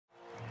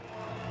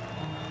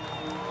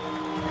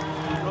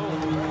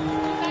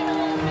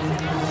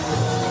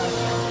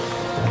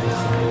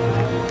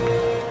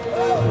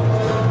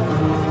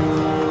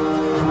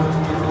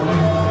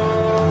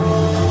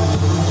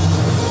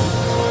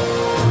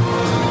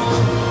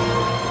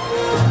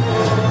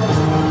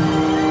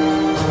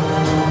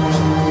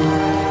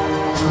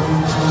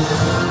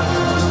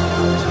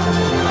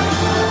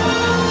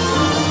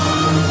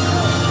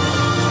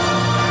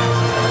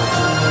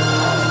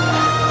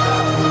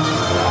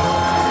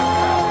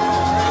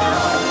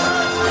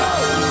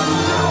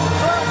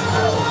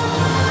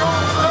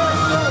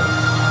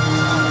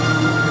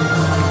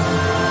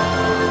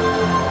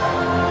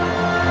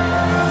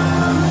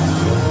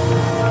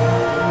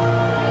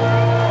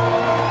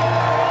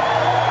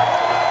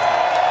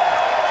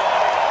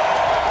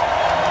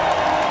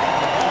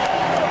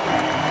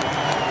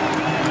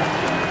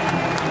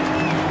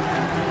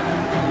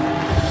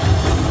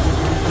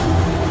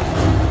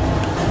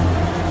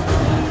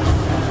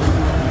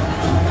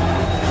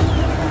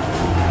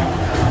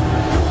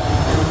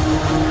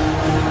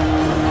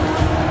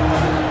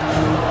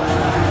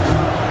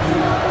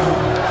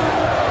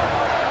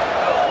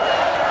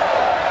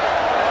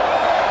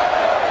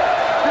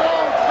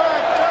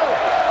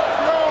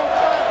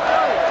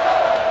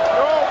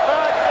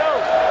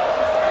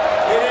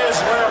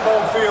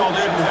field,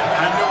 isn't it?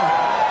 I knew it.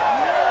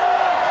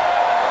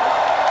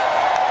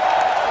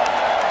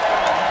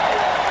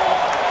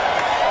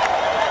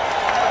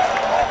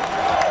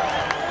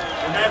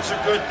 And that's a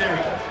good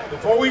thing.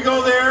 Before we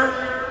go there,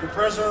 the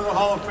president of the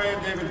Hall of Fame,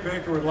 David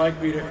Baker, would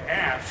like me to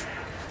ask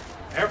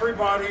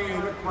everybody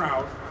in the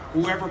crowd,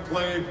 whoever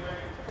played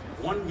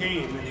one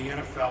game in the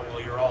NFL,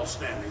 well, you're all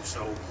standing,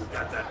 so we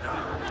got that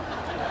done.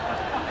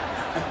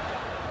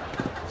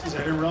 Geez, I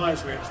didn't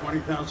realize we had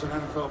 20,000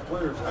 NFL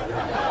players out here.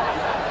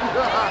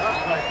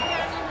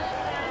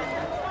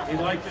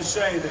 He'd like to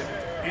say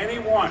that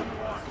anyone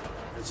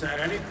that's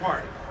had any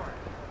part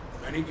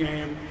of any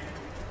game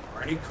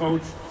or any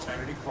coach that's had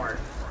any part,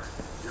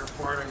 you're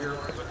part of here,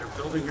 what they're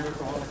building here at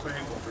the Hall of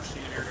Fame, what we're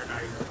seeing here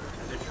tonight,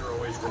 and that you're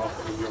always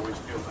welcome and you always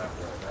feel that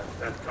way.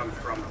 That comes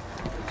from the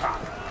top.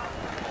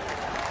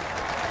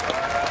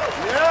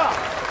 Yeah.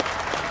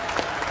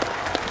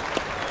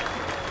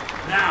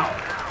 Now,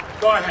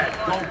 go ahead.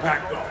 Go,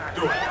 Pack, go.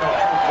 Do it. Go.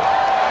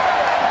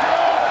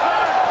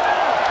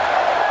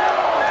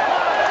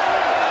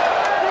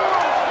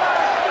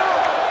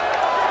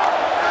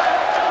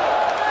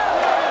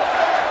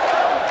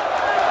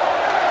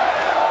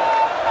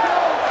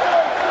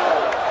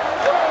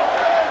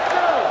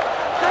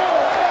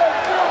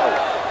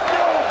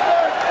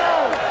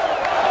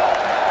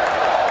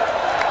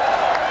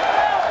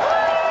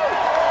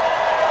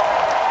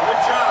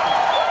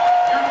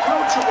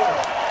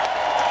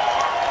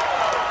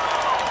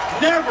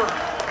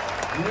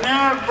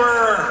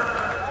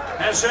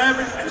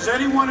 Has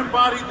anyone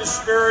embodied the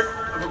spirit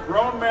of a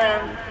grown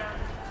man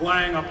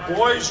playing a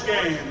boys'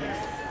 game,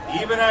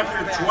 even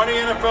after 20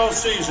 NFL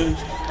seasons,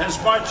 as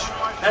much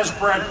as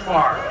Brett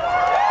Favre?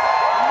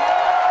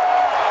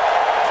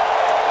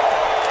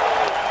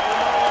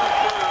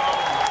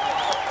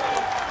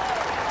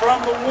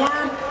 From the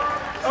warmth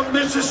of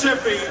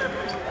Mississippi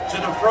to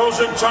the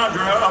frozen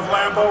tundra of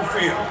Lambeau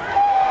Field,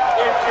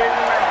 it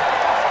didn't matter.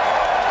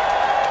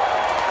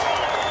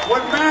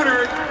 What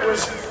mattered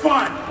was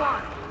fun.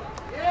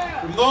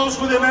 From those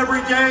with him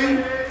every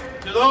day,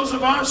 to those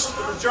of us,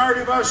 the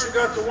majority of us who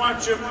got to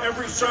watch him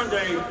every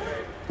Sunday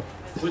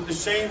with the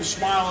same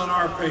smile on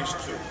our face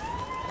too.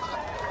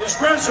 His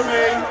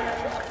resume,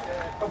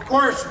 of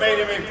course, made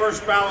him a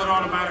first ballot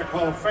automatic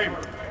Hall of Famer.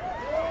 Of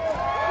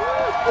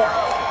course.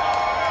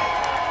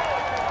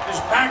 His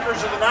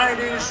Packers of the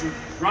 90s,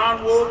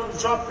 Ron Wood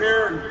was up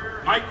here, and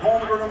Mike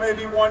Holmgren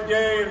maybe one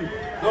day, and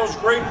those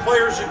great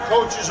players and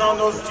coaches on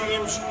those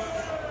teams,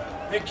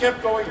 they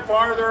kept going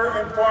farther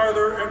and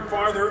farther and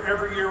farther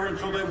every year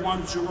until they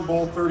won Super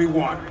Bowl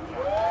 31.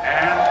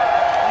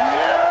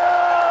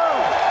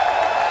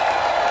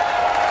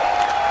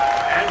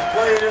 And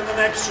played in the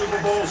next Super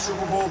Bowl,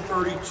 Super Bowl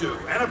 32.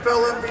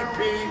 NFL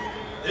MVP,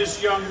 this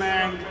young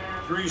man,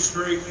 3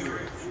 straight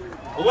years.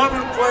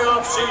 11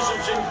 playoff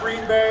seasons in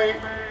Green Bay,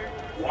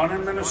 1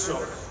 in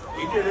Minnesota.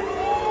 He did it.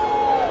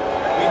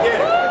 He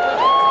did it.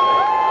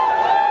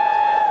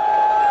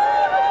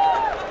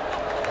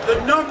 The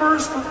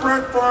numbers for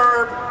Brett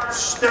Favre,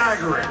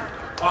 staggering.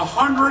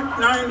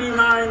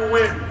 199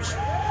 wins,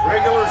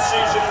 regular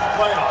season and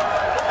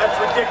playoffs. That's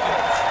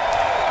ridiculous.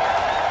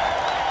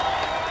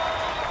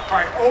 All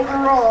right,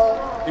 overall,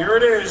 here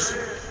it is,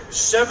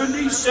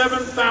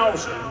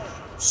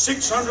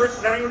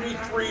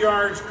 77,693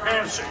 yards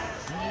passing,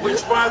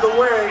 which, by the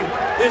way,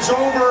 is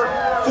over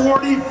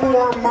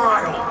 44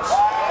 miles.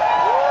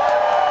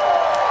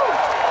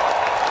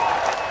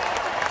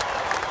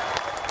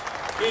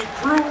 He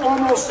threw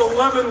almost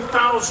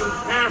 11,000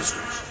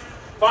 passes.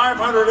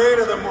 508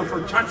 of them were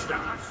for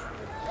touchdowns.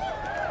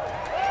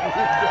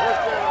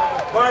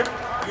 But,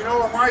 you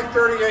know, in my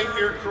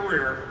 38-year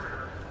career,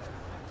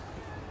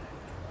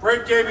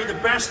 Brett gave me the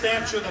best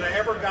answer that I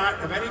ever got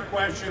of any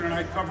question, and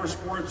I cover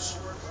sports,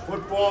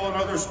 football, and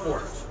other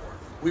sports.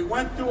 We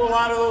went through a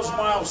lot of those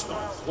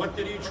milestones. What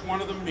did each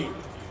one of them mean?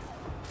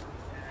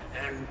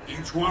 And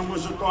each one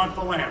was a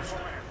thoughtful answer.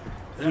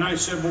 And then I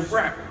said, well,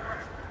 Brett,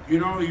 you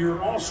know,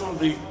 you're also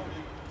the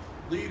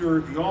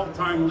leader, the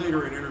all-time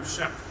leader in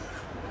interceptions.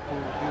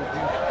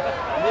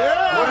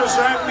 Yeah. What does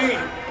that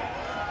mean?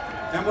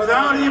 And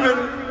without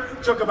even,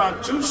 it took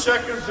about 2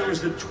 seconds, there was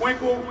the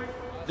twinkle,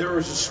 there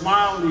was a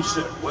smile, and he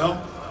said, well,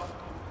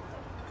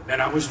 and then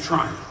I was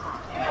trying.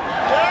 Yeah.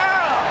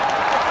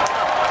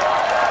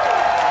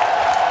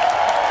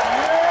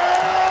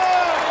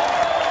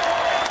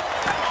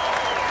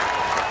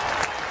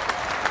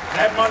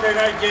 That Monday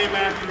night game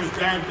after his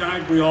dad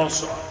died, we all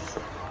saw it.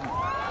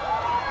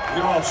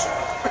 We all saw it.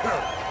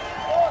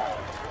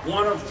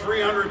 One of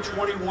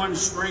 321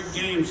 straight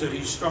games that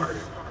he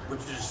started,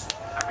 which is, I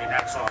mean,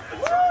 that's off the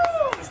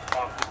charts. Just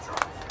off the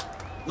charts.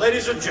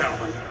 Ladies and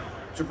gentlemen,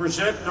 to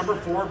present number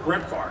 4,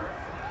 Brett Favre,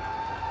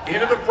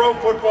 into the Pro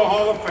Football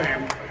Hall of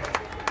Fame,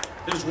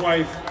 his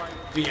wife,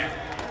 Deanna.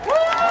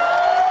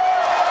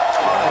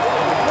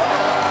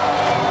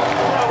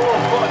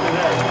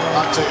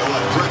 I'll tell you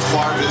what, Brett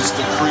Favre is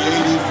the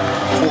creative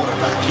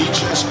quarterback. He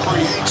just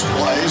creates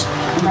plays.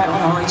 Brett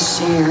would always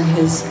share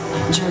his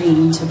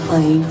dream to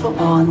play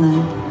football in the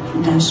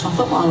National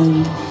Football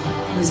League.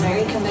 He was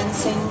very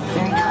convincing,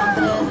 very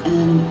confident,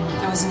 and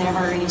there was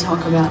never any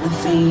talk about the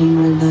fame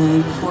or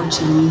the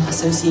fortune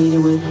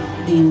associated with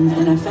being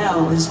in the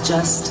NFL. It was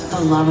just the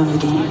love of the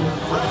game.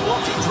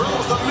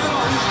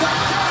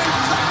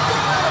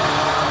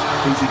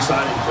 He's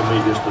exciting for me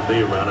just to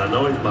be around. I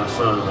know he's my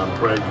son and I'm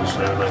prejudiced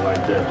and everything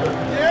like that, but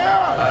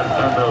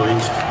I know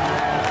he's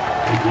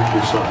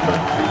something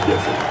he's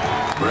different.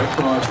 Brett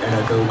Favre's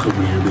NFL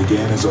career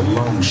began as a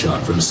long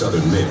shot from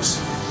Southern Miss,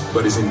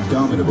 but his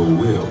indomitable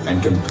will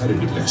and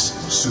competitiveness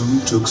soon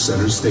took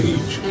center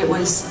stage. It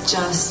was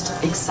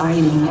just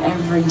exciting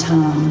every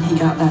time he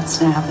got that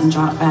snap and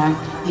dropped back.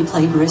 He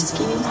played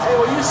risky. Hey,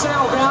 will you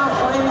settle down,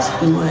 please?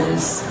 He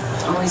was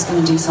always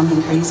going to do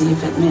something crazy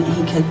if it meant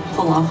he could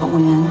pull off a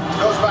win.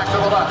 Goes back to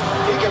the left.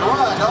 He can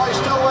run. No, he's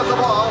still with the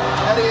ball.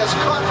 And he is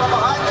caught from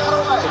behind, got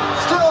away.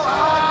 Still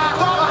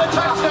the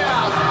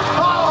touchdown.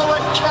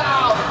 Holy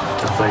cow.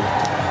 I think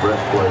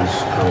Brett plays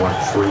kind of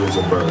like free as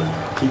a bird.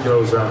 He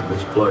goes out and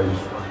just plays,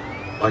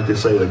 like they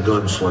say, a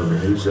gunslinger.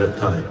 He's that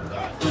type.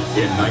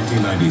 In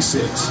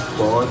 1996,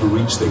 Favre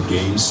reached the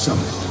game's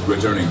summit,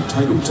 returning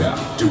Titletown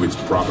to its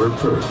proper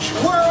perch.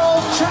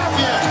 World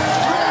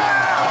champion.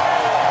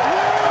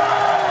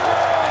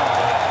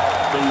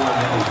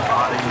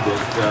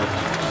 That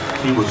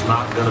he was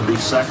not going to be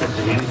second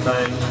to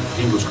anything.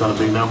 He was going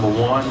to be number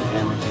one,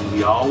 and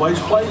he always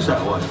plays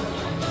that way.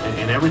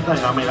 And everything,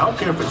 I mean, I don't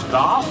care if it's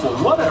golf or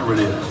whatever it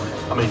is.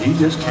 I mean, he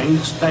just can't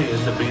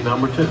stand to be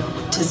number two.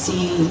 To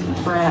see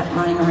Brett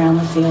running around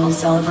the field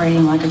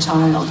celebrating like a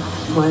child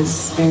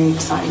was very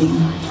exciting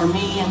for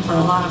me and for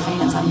a lot of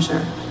fans, I'm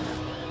sure.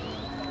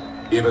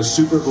 If a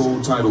Super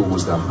Bowl title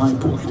was the high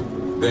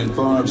point, then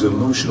Favre's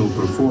emotional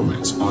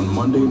performance on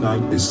Monday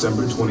night,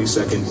 December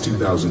 22nd,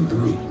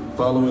 2003,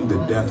 following the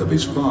death of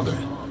his father,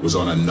 was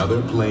on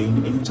another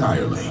plane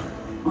entirely.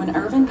 When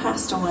Irvin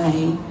passed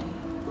away,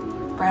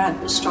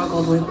 Brett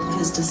struggled with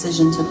his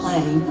decision to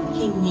play.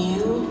 He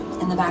knew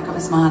in the back of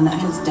his mind that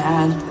his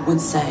dad would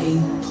say,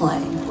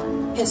 play.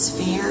 His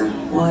fear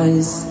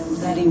was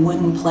that he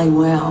wouldn't play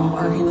well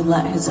or he would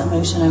let his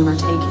emotion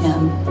overtake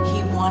him.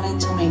 He wanted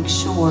to make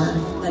sure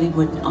that he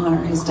would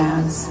honor his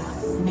dad's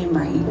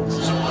memory.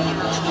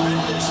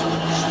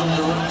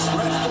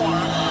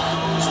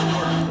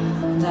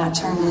 That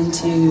turned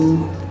into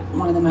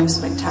one of the most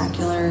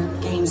spectacular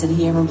games that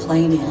he ever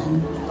played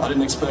in. I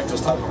didn't expect this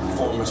type of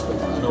performance, but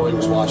I know he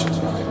was watching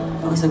tonight.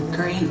 It was a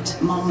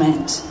great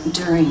moment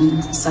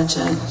during such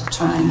a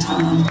trying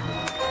time.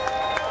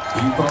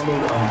 He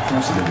followed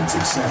unprecedented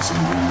success in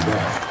Green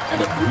Bay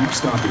and a brief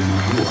stop in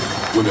New York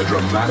with a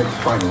dramatic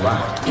final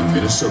act in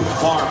Minnesota.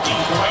 Favre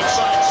deep right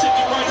side,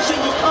 sticking right,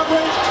 single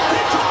coverage. He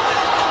caught it!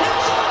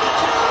 Inside the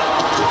 10!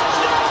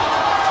 Touchdown!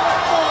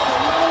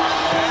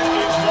 That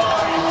is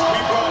why we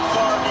brought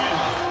Favre in.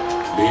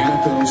 The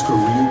NFL's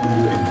career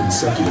leader in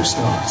consecutive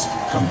starts,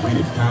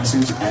 completed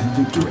passes, and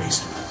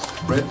victories.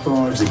 Brett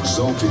Favre's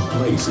exalted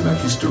place in the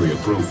history of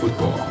pro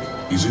football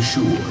is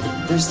assured.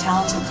 There's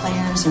talented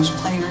players, there's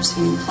players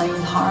who play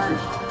with heart.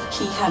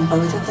 He had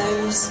both of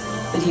those,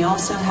 but he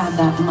also had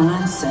that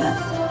mindset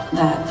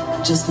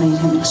that just made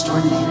him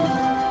extraordinary.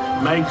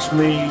 Makes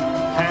me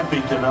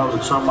happy to know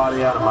that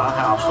somebody out of my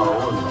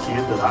household and the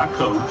kid that I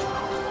coach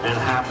and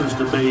happens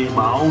to be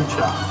my own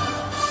child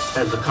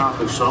has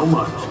accomplished so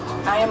much.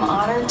 I am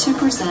honored to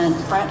present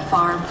Brett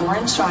Favre for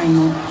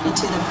enshrinement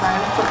into the Pro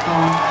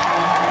Football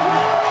Hall of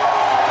Fame.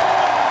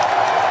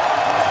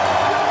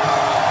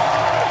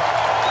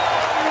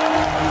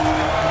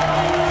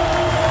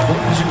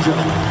 Ladies and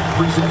gentlemen,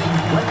 presenting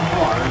Brett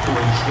Favre for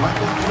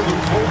enshrinement to the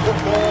Pro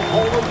Football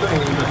Hall of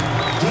Fame,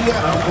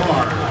 Deanna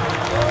Favre.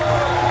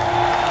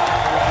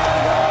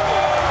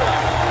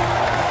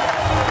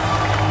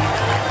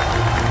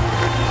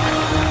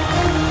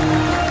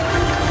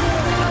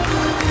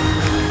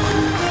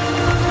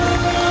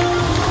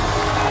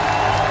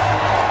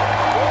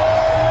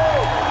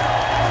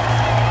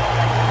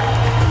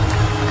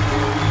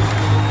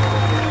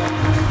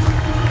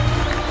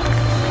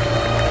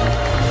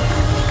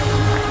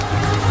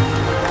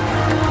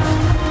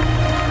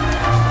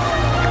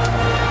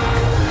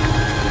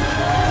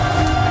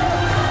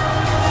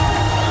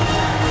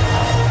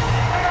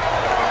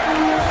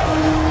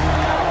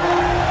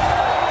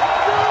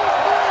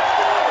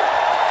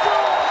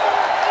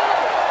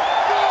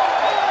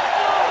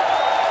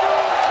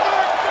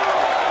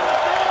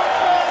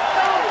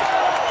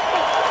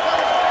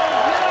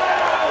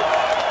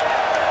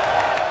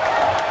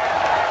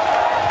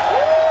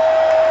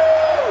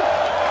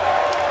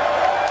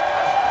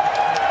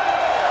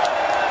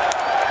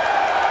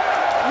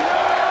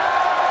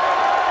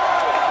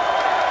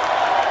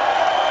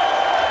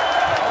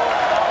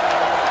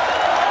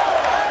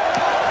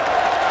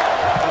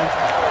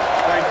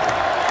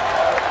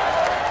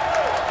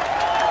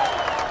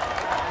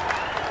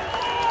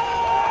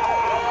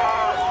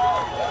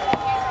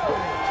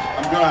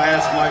 I'm going to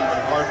ask Mike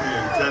McCarthy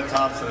and Ted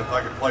Thompson if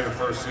I could play the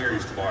first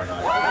series tomorrow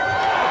night.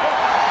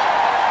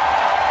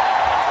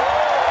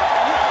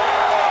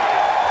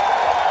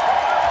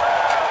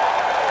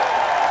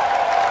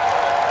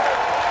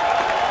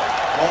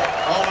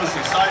 All this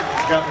is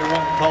got me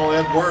wanting to call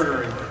Ed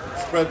Werder and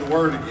spread the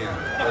word again.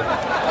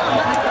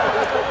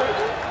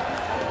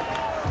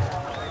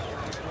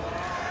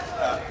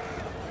 But,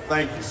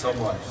 thank you so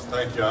much.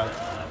 Thank you. I'm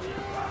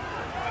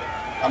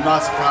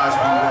not surprised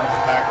when you're one of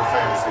the Packer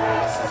fans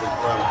here. This is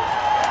incredible.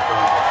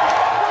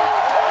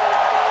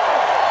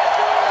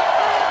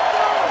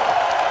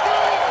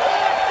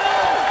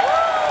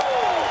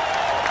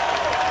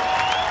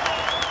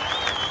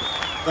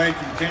 Thank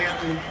you,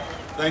 Canton.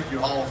 Thank you,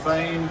 Hall of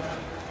Fame.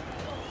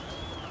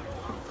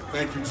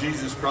 Thank you,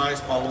 Jesus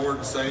Christ, my Lord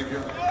and Savior.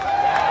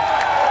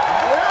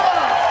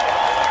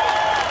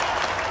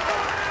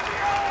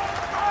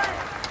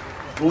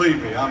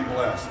 Believe me, I'm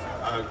blessed.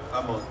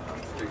 I'm an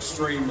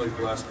extremely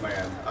blessed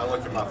man. I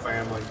look at my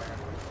family.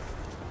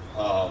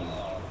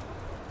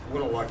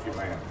 What a lucky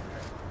man.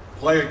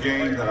 Play a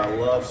game that I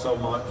love so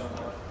much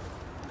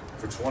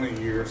for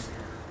 20 years,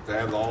 to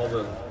have all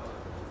the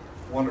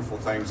wonderful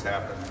things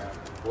happen.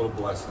 What a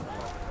blessing.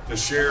 To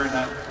share in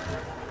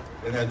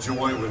that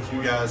joy with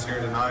you guys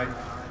here tonight.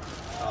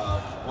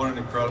 What an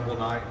incredible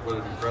night. What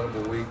an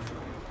incredible week.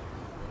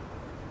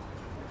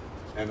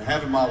 And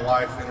having my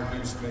wife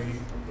introduce me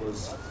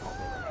was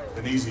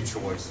an easy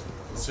choice,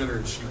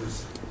 considering she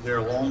was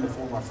there long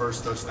before my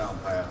first touchdown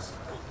pass,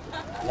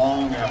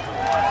 long after the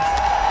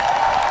last.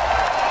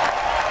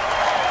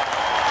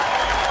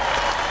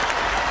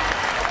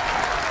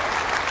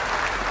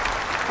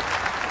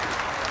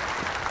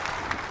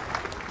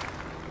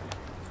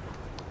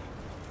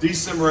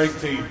 December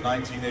 18th,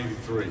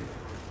 1983. I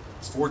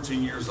was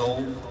 14 years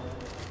old.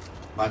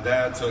 My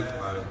dad took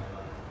my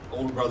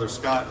older brother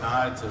Scott and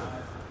I to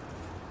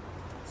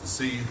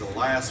see the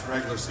last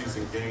regular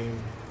season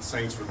game the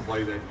Saints would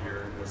play that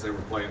year as they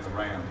were playing the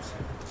Rams.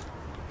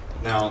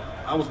 Now,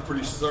 I was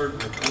pretty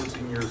certain at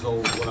 14 years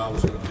old what I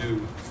was going to do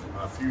in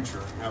my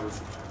future. I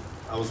was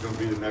going to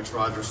be the next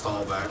Roger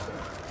Staubach,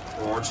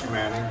 or Archie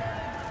Manning,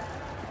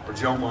 or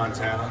Joe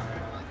Montana.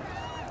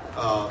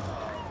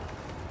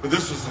 But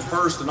this was the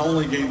first and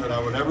only game that I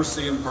would ever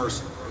see in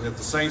person. And if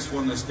the Saints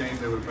won this game,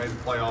 they would have made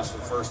the playoffs for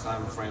the first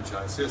time in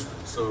franchise history.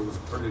 So it was a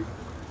pretty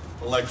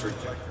electric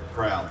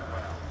crowd.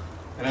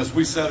 And as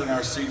we sat in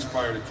our seats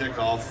prior to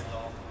kickoff,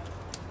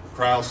 the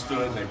crowd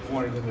stood and they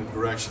pointed in the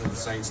direction of the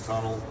Saints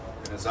tunnel.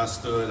 And as I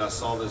stood, I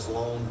saw this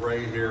long,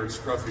 gray-haired,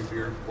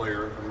 scruffy-bearded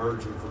player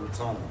emerging from the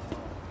tunnel.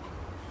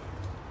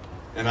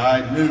 And I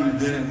knew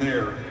then and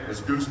there,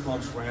 as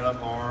goosebumps ran up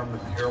my arm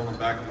and the hair on the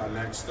back of my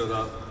neck stood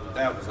up,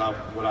 that was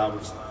what I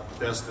was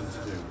destined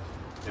to do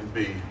and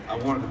be. I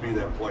wanted to be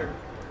that player.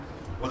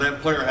 Well,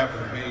 that player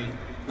happened to be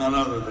none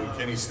other than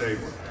Kenny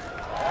Stabler.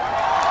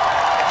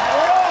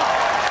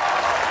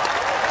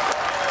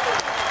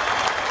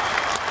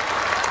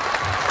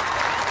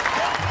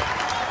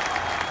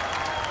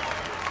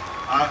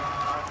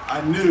 I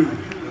knew,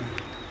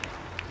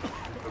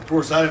 of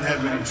course, I didn't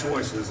have many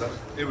choices.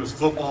 It was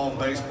football,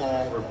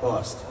 baseball, or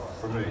bust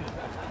for me.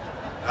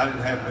 I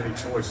didn't have many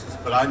choices,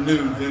 but I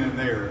knew then and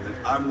there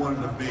that I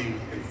wanted to be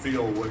and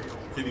feel what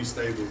Kenny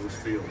Stabler was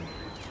feeling.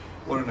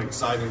 What an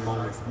exciting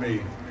moment for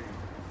me.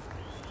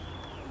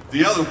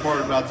 The other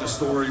part about this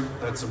story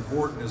that's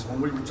important is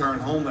when we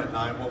returned home that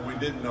night, what we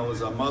didn't know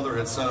is our mother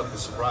had set up a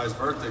surprise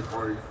birthday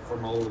party for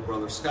my older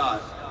brother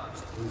Scott,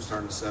 who was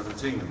turning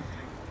 17.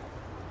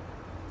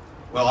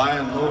 Well, I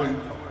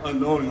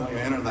unknowingly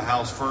entered the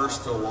house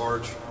first to a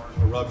large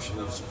eruption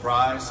of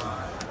surprise. And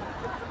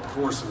of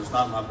course, it was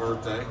not my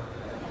birthday.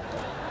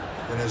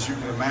 And as you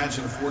can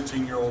imagine, a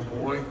 14-year-old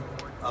boy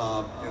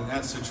in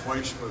that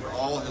situation with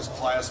all his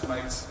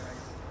classmates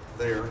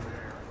there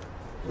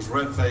was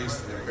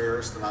red-faced and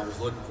embarrassed, and I was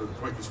looking for the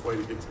quickest way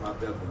to get to my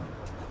bedroom.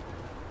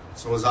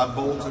 So as I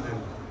bolted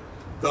and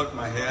ducked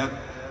my head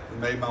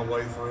and made my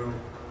way through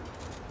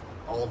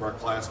all of our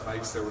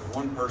classmates, there was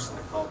one person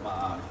that caught my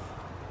eye,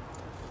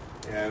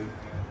 and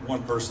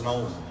one person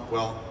only.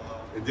 Well,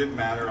 it didn't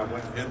matter. I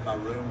went and hid in my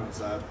room.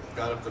 As I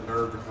got up the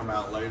nerve to come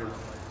out later,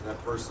 that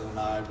person and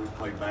I, we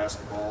played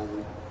basketball,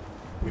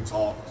 we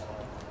talked.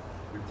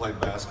 We played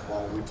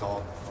basketball, we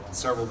talked. And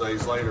several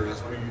days later,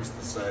 as we used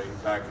to say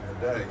back in the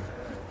day,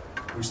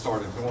 we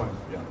started going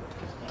together.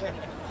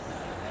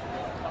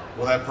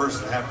 Well, that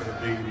person happened to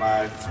be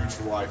my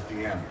future wife,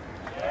 Deanna.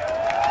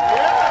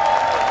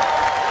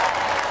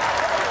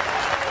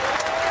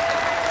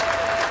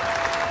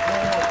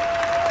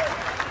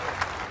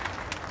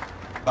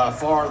 By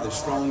far the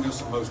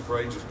strongest and most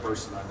courageous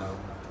person I know.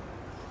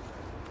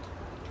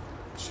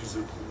 She's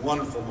a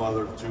wonderful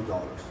mother of 2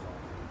 daughters.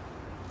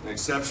 An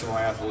exceptional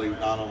athlete,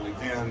 not only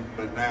then,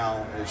 but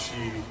now, as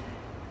she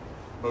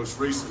most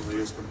recently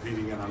is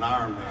competing in an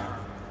Ironman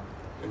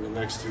in the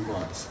next 2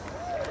 months.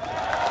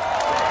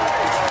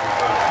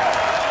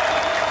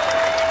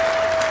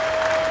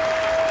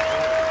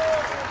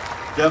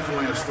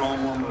 Definitely a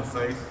strong woman of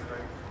faith.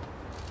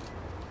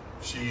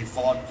 She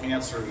fought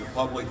cancer in the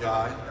public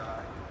eye.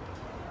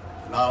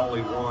 Not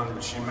only one,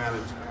 but she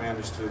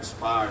managed to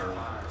inspire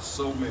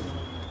so many,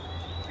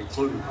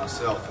 including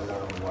myself,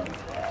 along the way.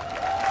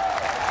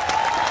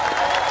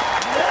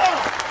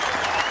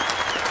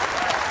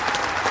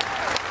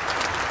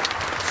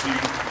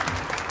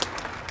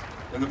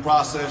 In the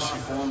process, she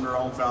formed her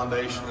own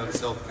foundation that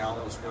has helped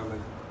countless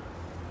women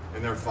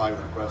in their fight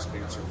with breast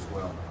cancer as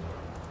well.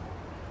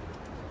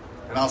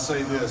 And I'll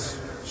say this,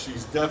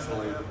 she's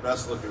definitely the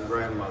best looking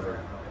grandmother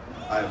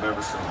I have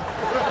ever seen.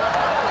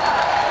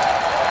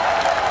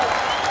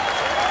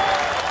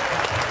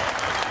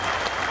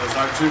 As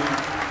our two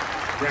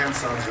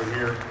grandsons are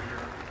here,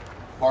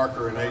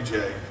 Parker and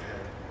AJ,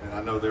 and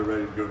I know they're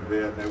ready to go to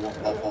bed and they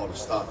want Pawpaw to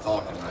stop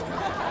talking right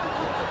now.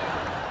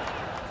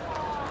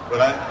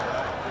 But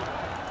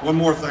one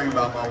more thing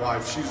about my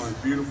wife, she was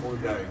beautiful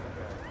today.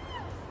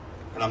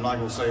 And I'm not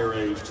going to say her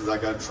age because I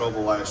got in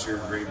trouble last year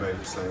in Green Bay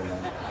for saying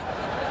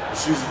that. But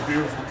she's as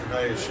beautiful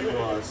today as she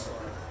was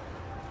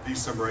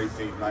December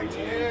 18th,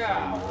 1983.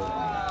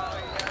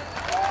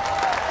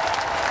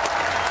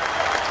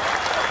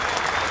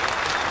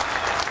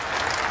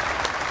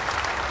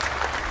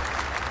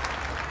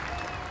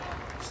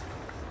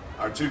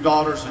 Our two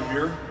daughters are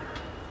here.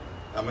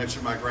 I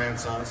mentioned my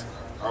grandsons.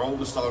 Our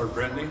oldest daughter,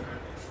 Brittany,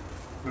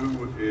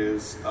 who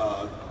is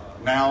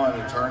now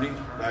an attorney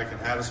back in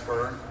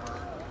Hattiesburg,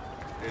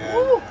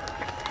 and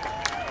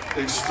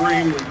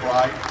extremely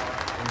bright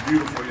and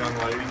beautiful young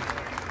lady.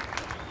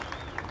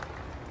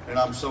 And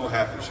I'm so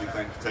happy she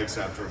takes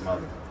after her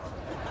mother.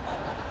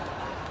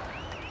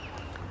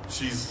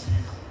 She's,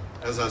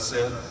 as I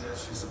said,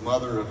 she's the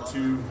mother of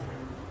two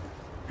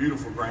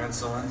beautiful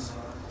grandsons.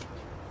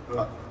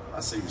 I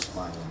see you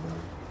smiling,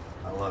 buddy.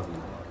 I love you.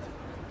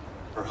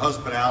 Her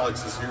husband,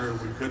 Alex, is here.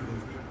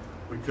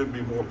 We couldn't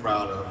be more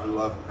proud of. We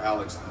love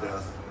Alex to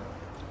death.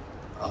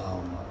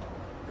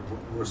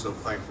 We're so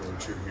thankful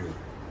that you're here.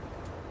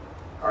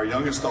 Our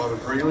youngest daughter,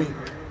 Breeley,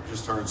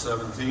 just turned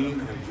 17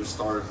 and just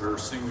started her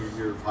senior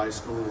year of high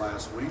school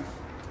last week.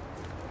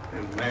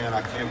 And man,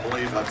 I can't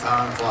believe how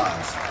time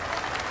flies.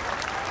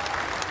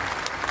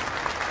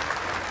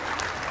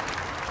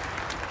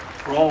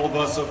 For all of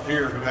us up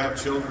here who have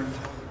children,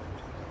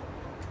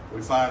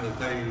 we find that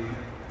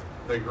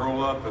they grow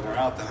up and they're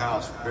out the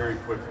house very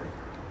quickly.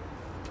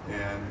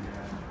 And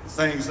the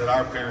things that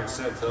our parents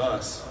said to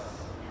us,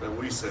 that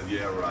we said,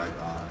 yeah, right,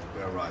 Don,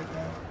 yeah, right,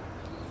 Dad.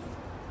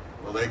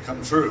 Well, they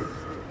come true.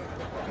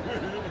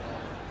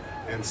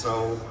 And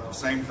so,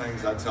 same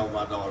things I tell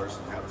my daughters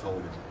and have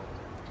told them.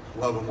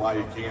 Love them while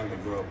you can, they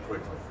grow up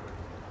quickly.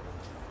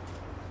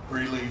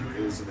 Breeley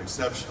is an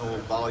exceptional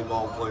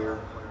volleyball player.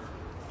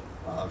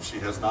 She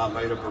has not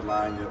made up her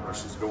mind yet where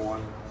she's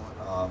going.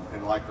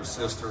 And like her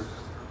sister,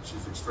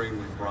 she's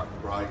extremely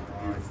bright and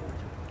beautiful.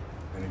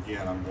 And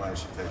again, I'm glad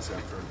she takes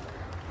after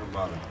her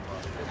mother.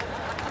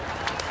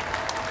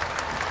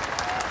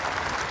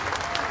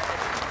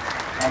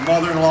 My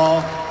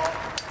mother-in-law,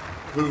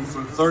 who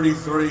for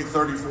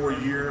 34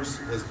 years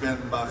has been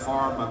by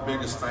far my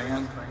biggest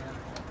fan.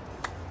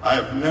 I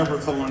have never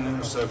thrown an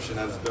interception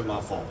that has been my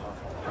fault.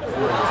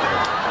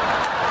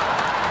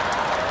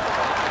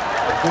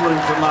 According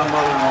to my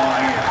mother-in-law,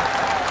 Ann.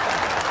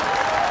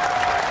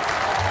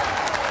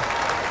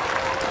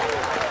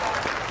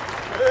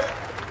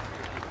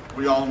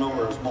 We all know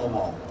her as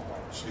Mama.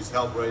 She's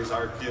helped raise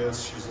our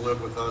kids. She's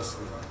lived with us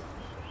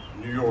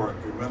in New York,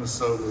 in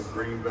Minnesota, in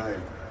Green Bay.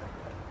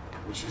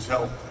 And she's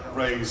helped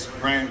raise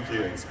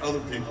grandkids, other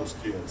people's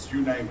kids,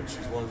 you name it.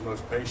 She's one of the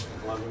most patient,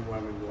 loving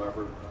women you'll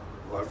ever.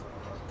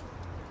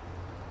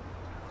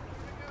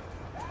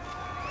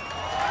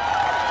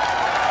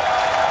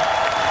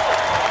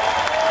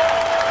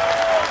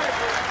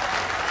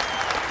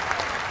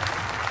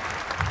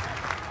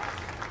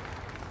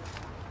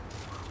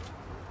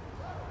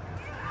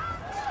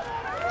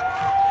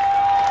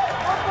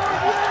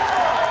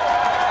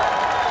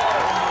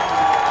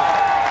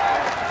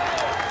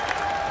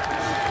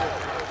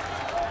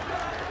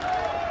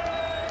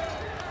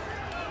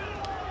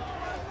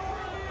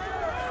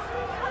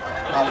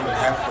 Not even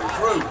halfway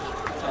through.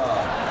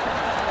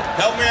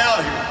 Help me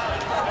out here.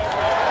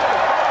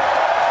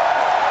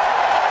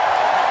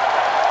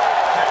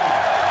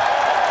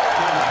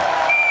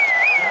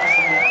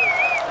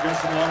 Give me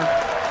some water.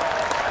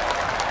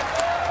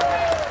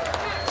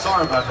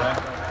 Sorry about that.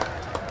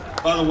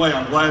 By the way,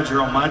 I'm glad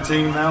you're on my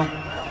team now.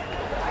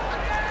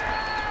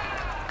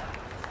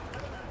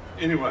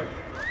 Anyway.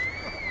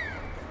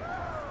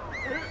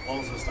 As long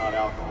as it's not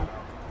alcohol.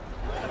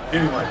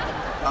 Anyway,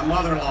 my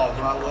mother-in-law,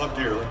 who I love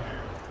dearly,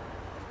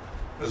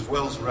 as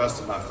well as the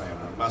rest of my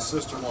family. My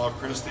sister-in-law,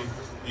 Christy,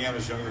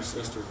 Deanna's younger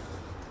sister,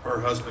 her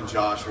husband,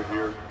 Josh, are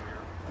here.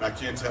 And I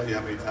can't tell you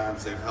how many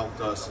times they've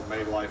helped us and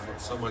made life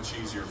so much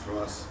easier for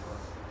us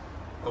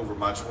over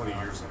my 20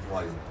 years of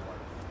play.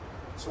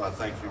 So I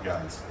thank you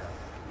guys.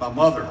 My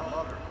mother,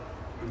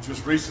 who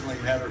just recently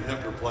had her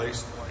hip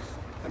replaced,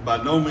 and by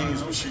no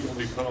means was she going to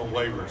be put on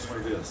waivers for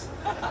this.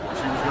 She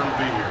was going to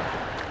be here.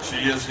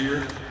 She is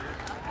here.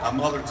 My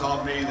mother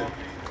taught me that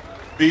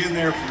being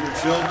there for your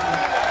children,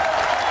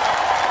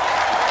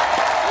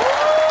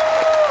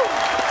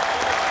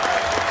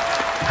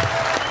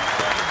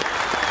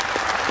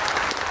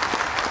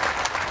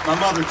 my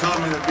mother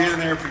taught me that being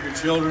there for your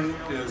children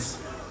is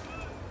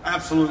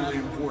absolutely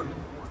important.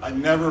 I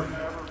never,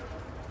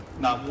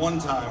 not one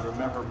time,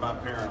 remember my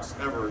parents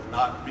ever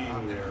not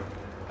being there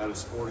at a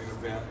sporting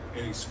event,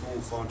 any school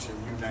function,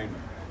 you name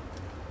it.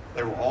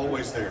 They were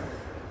always there.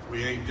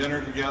 We ate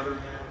dinner together,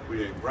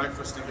 we ate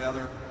breakfast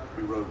together,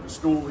 we rode to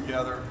school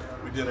together,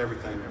 we did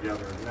everything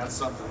together, and that's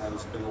something that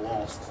has been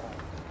lost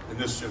in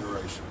this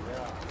generation.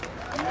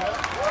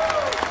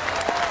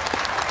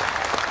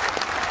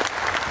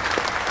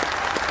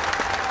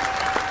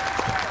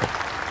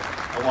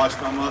 I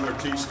watched my mother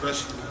teach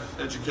special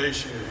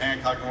education at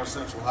Hancock North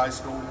Central High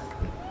School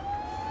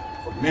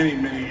for many,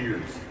 many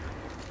years.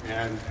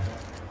 And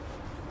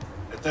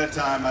at that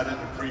time, I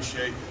didn't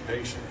appreciate the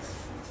patience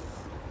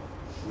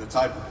and the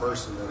type of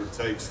person that it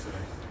takes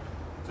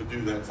to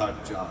do that type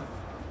of job.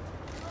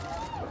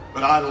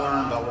 But I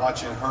learned by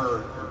watching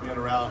her, being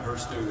around her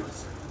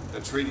students,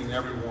 that treating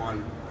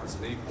everyone as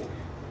an equal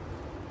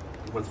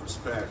and with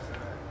respect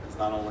is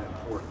not only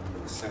important,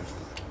 but essential.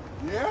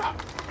 Yeah.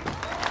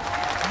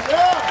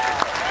 Yeah.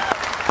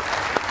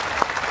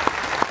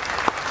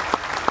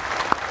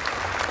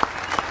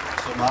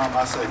 So Mom,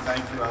 I say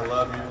thank you, I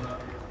love you.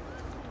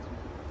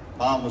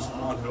 Mom was the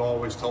one who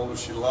always told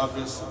us she loved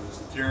us and was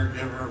the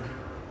caregiver.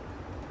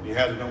 And you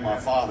had to know my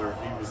father,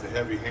 he was the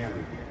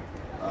heavy-handed.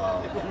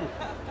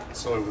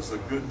 So it was a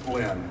good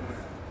blend,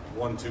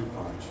 1-2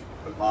 punch.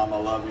 But Mom, I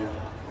love you,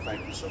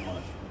 thank you so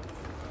much.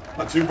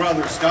 My two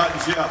brothers, Scott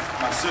and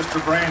Jeff, my sister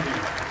Brandy,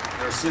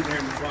 they're sitting here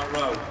in the front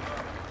row.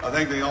 I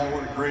think they all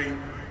would agree.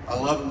 I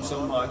love them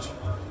so much.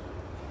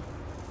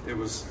 It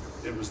was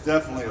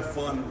definitely a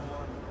fun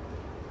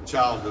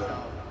childhood.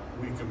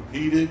 We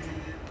competed,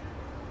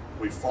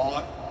 we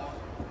fought,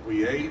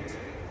 we ate,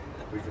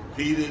 we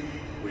competed,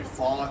 we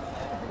fought,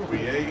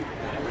 we ate,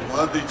 we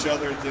loved each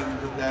other at the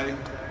end of the day,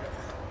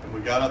 and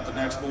we got up the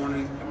next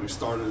morning and we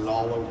started it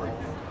all over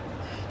again.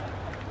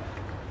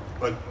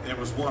 But it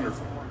was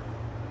wonderful,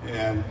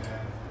 and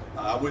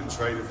I wouldn't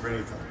trade it for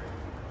anything.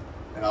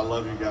 And I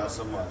love you guys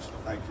so much.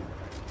 Thank you.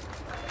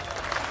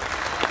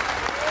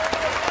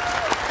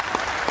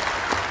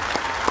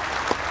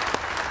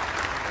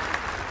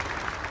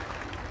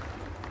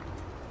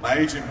 My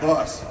agent,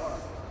 Bus.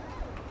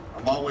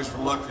 I'm always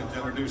reluctant to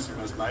introduce him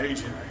as my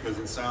agent because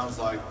it sounds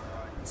like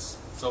it's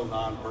so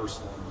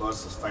non-personal, and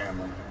Bus is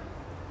family.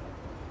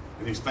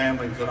 And he's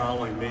family to not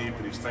only me,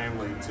 but he's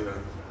family to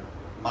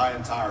my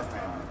entire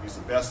family. He's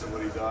the best at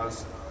what he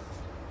does.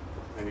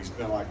 And he's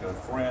been like a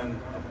friend,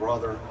 a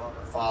brother,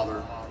 a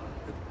father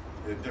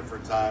at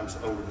different times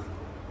over the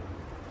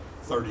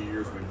 30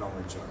 years we've known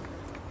each other.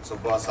 So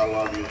Bus, I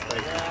love you.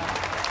 Thank you.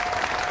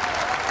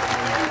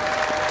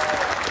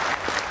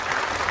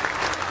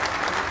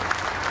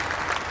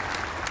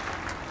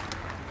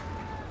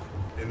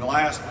 And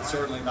last but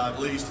certainly not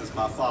least is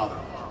my father.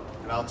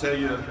 And I'll tell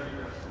you,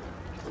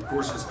 of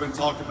course, it's been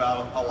talked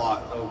about a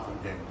lot in the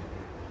Oakland game.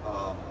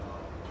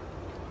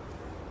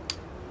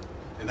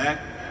 And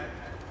that,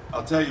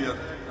 I'll tell you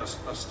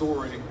a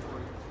story.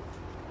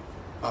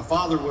 My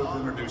father would have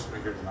introduced me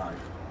here tonight.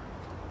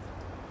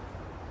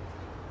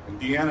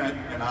 And Deanna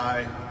and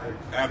I,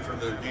 after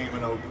the game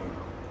in Oakland,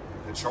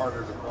 had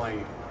chartered a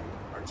plane.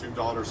 Our two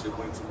daughters had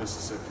went to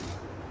Mississippi.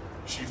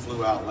 She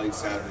flew out late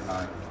Saturday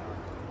night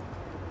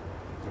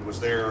and was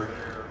there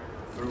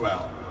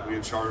throughout. We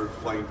had chartered a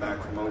plane back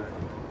from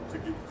Oakland to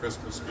get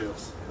Christmas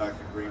gifts back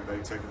in Green Bay,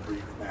 take a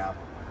brief nap,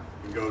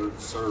 and go to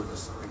the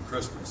service in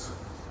Christmas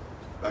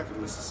back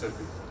in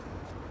Mississippi.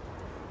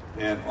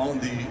 And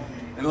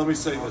let me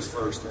say this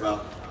first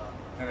about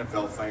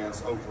NFL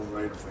fans, Oakland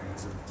Raider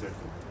fans in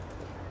particular.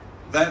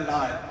 That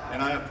night,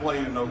 and I have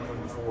played in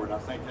Oakland before, and I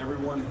think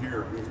everyone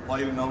here who's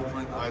played in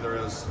Oakland, either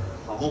as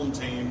the home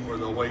team or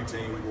the away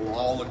team, will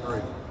all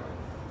agree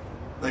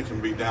they can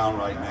be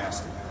downright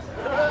nasty.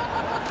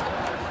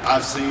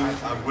 I've seen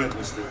it, I've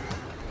witnessed it.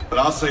 But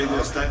I'll say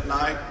this, that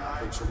night,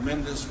 the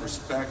tremendous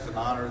respect and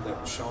honor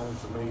that was shown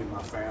to me and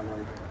my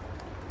family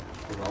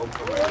for the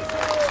Oakland Raider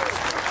fans.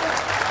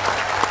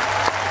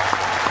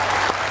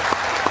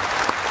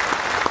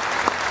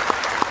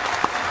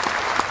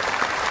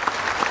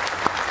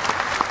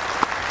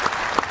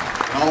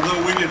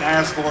 Although we didn't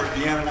ask for it,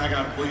 Deanna and I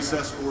got a police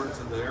escort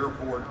to the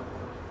airport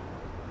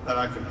that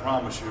I can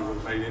promise you would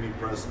have made any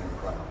president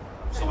proud.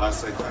 So I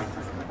say thank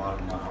you from the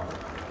bottom of my heart.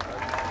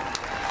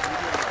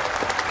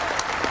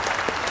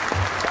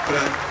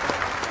 But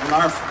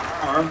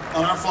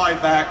on our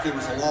flight back, it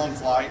was a long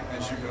flight.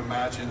 As you can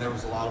imagine, there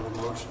was a lot of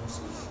emotions.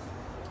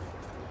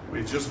 We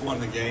had just won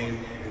the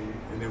game,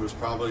 and it was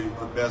probably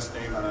the best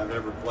game that I've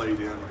ever played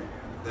in.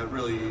 That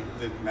really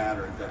didn't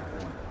matter at that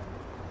point.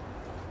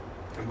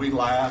 And we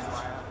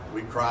laughed,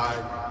 we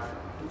cried,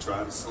 we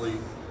tried to sleep,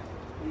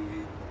 we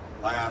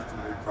laughed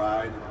and we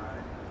cried.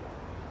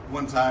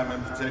 One time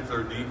in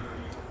particular,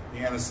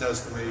 Deanna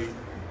says to me,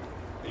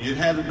 you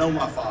had to know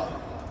my father.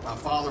 My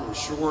father was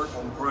short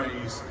on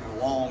praise and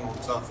long on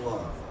tough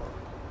love.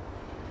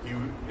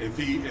 If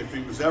he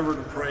was ever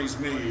to praise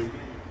me,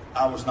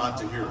 I was not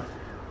to hear it.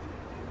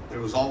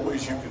 There was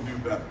always, you can do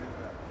better.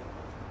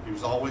 He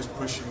was always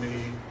pushing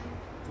me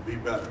to be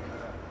better.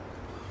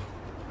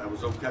 That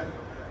was okay.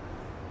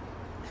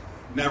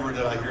 Never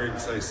did I hear him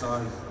say,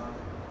 son,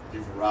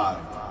 you've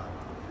arrived.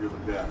 You're the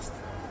best.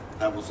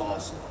 that was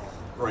awesome.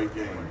 Great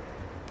game.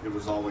 It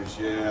was always,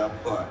 yeah,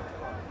 but.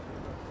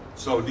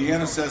 So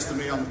Deanna says to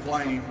me on the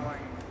plane,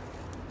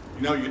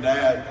 you know, your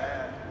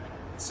dad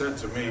said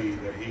to me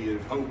that he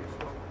had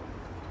hoped or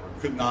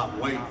could not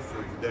wait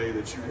for the day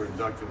that you were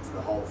inducted into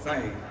the Hall of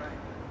Fame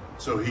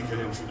so he could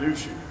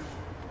introduce you.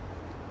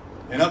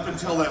 And up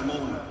until that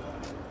moment,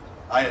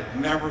 I had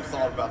never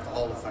thought about the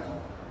Hall of Fame.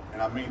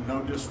 And I mean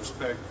no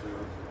disrespect to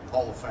the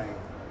Hall of Fame.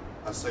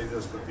 I say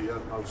this with the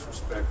utmost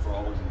respect for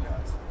all of you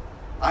guys.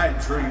 I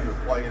had dreamed of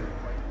playing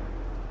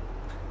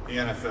the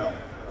NFL,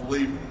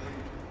 believe me.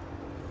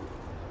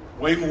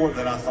 Way more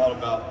than I thought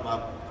about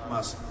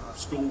my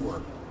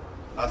schoolwork.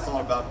 I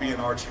thought about being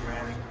Archie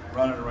Manning,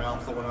 running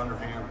around throwing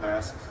underhand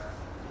passes.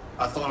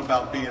 I thought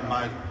about being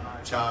my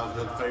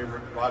childhood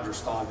favorite, Roger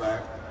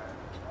Staubach,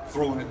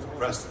 throwing it to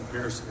Preston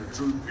Pearson or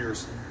Drew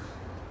Pearson,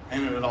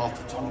 handing it off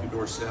to Tony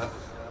Dorsett,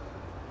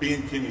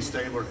 being Kenny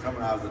Stabler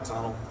coming out of the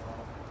tunnel.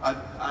 I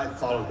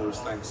thought of those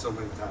things so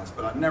many times,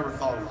 but I never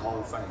thought of the Hall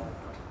of Fame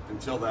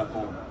until that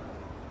moment.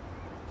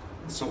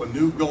 So a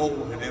new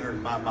goal had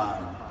entered my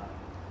mind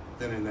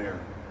then and there.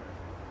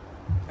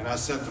 And I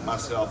said to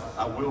myself,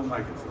 I will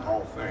make it to the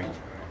Hall of Fame.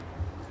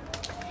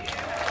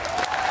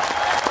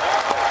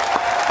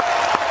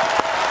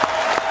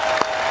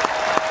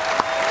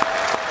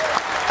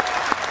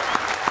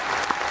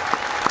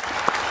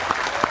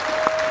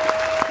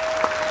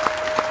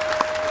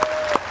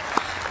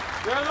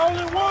 There's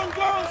only one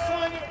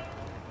gunslinger.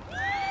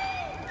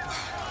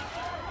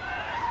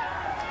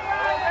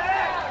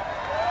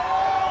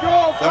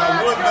 That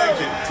I would make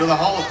it to the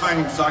Hall of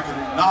Fame so I could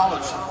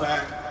acknowledge the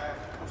fact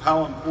of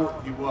how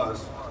important he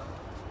was.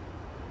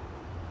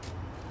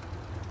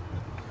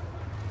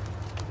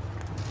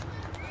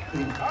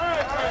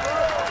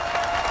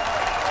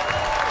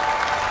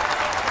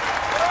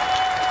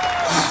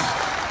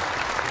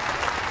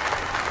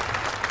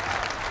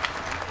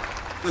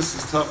 This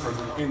is tougher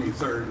than any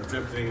 3rd and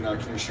 15, I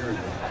can assure you.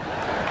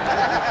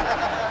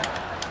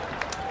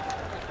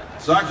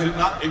 So I can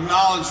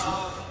acknowledge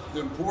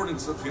the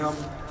importance of him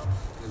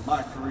in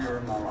my career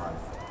and my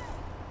life,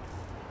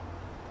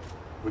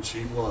 which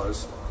he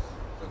was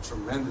a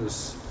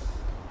tremendous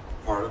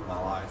part of my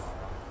life.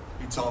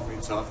 He taught me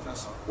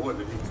toughness. Boy,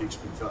 did he teach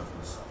me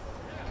toughness.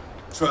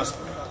 Trust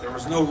me, there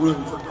was no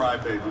room for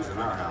crybabies in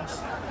our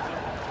house.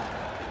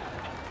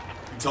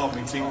 He taught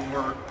me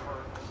teamwork.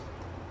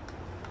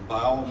 And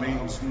by all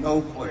means,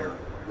 no player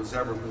was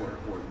ever more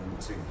important than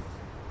the team.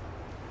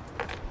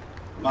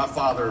 My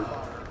father,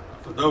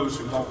 for those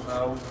who don't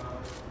know,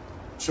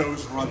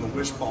 chose to run the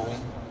wishbone,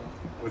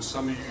 which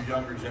some of you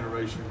younger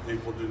generation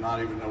people do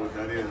not even know what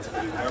that is,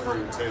 but it never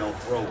entailed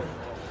throwing.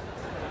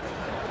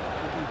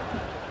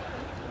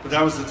 But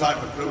that was the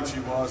type of coach he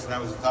was, and that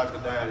was the type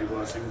of dad he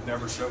was. He would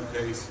never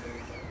showcase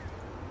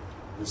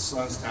his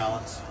son's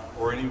talents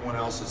or anyone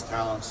else's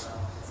talents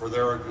for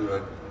their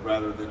good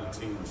rather than the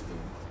team's good.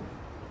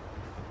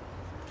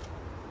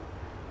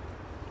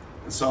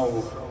 And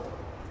so,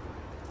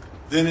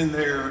 then and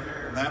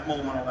there, in that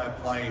moment on that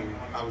plane,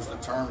 I was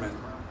determined,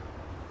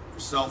 for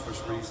selfish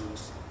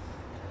reasons,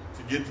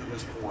 to get to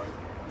this point,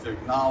 to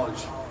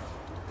acknowledge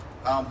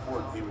how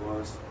important he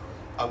was.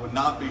 I would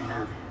not be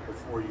here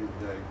before you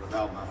today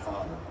without my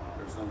father.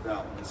 There's no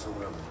doubt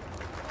whatsoever.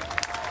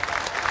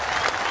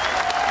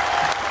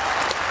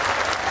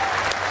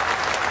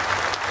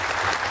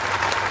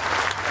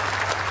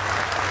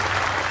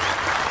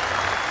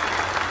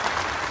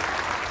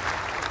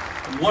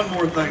 And one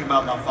more thing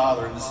about my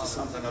father, and this is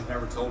something I've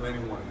never told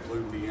anyone,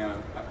 including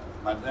Deanna.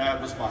 My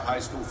dad was my high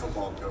school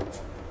football coach.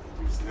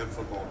 He was the head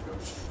football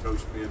coach. He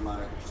coached me and my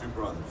 2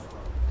 brothers.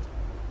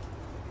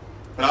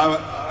 But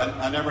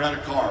I never had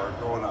a car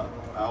growing up.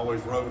 I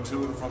always rode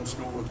to and from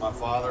school with my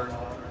father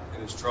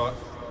in his truck,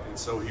 and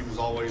so he was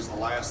always the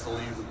last to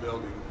leave the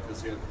building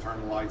because he had to turn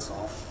the lights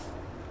off,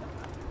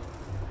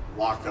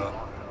 lock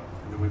up,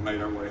 and then we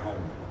made our way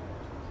home.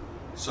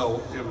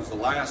 So it was the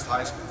last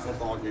high school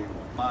football game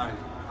of my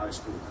high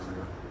school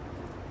career.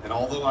 And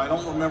although I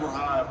don't remember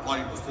how I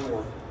played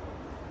before,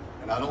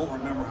 and I don't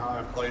remember how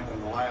I played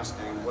in the last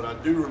game, what I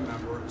do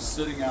remember is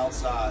sitting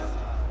outside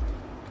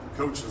the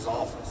coach's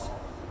office,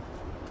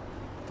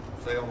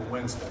 say on a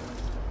Wednesday,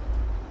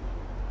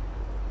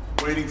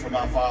 waiting for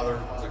my father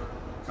to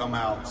come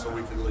out so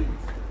we could leave.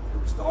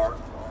 It was dark,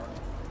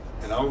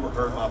 and I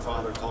overheard my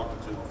father talking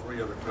to the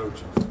 3 other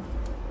coaches,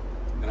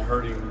 and I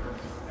heard him,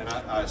 and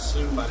I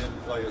assumed I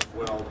didn't play as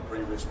well the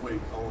previous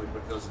week only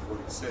because of what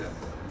he said.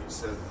 And he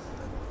said,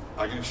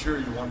 I can assure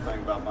you one thing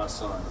about my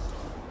son.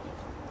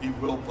 He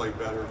will play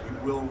better.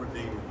 He will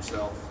redeem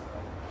himself.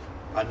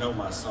 I know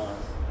my son.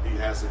 He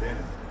has it in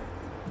him.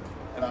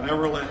 And I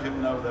never let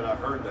him know that I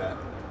heard that.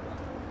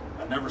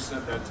 I never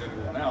said that to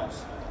anyone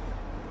else.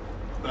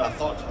 But I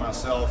thought to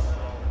myself,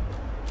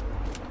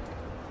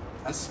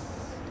 that's a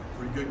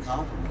pretty good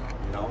compliment,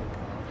 you know?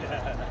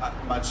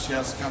 My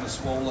chest kind of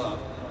swelled up.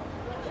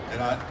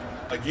 And I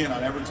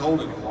never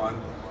told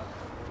anyone,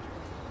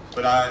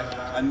 but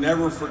I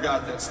never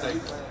forgot that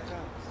statement.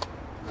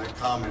 that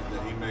comment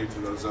that he made to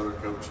those other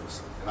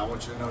coaches. And I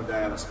want you to know,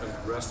 Dad, I spent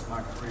the rest of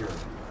my career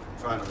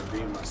trying to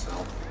redeem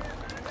myself.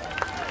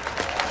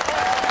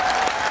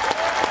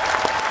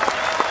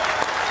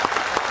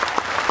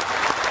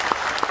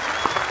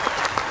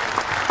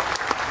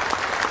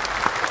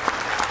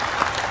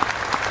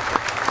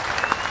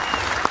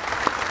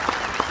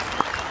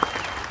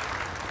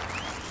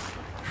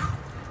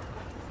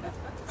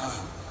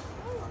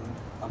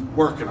 I'm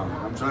working on it.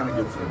 I'm trying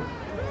to get through it.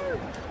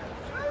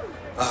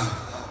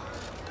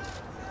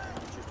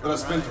 But I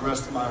spent the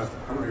rest of my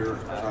career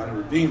trying to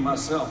redeem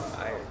myself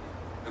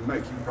and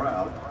make you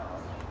proud.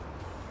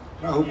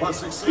 And I hope I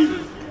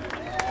succeeded.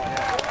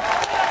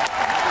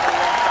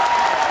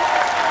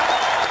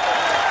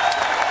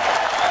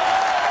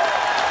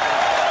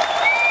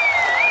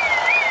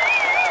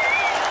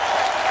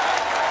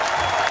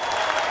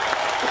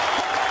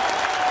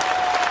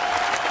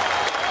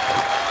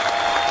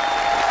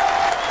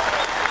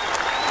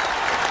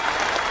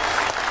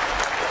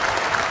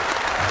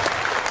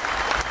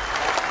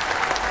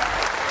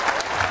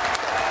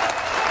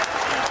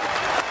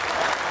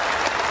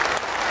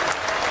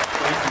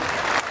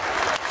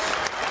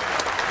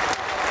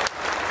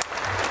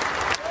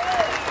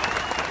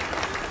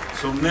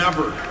 So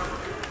never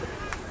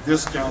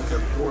discount the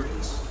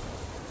importance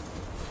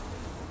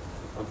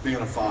of being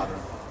a father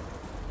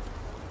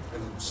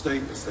and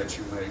statements that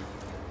you make,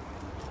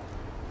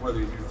 whether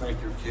you think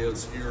your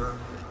kids here,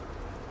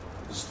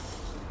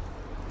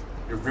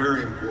 you're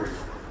very important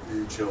to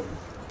your children.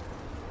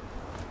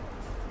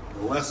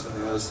 The lesson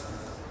is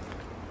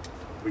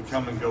we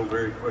come and go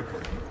very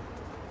quickly,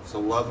 so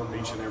love them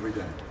each and every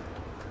day.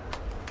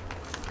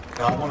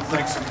 Now I want to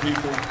thank some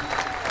people.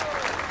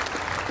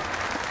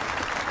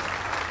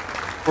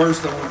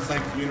 First, I want to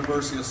thank the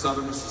University of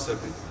Southern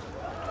Mississippi.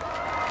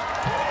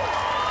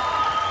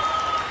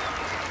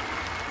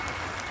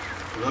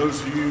 For those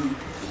of you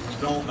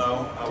who don't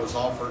know, I was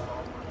offered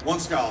one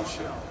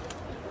scholarship,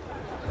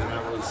 and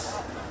that was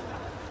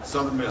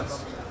Southern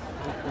Miss.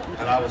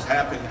 And I was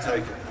happy to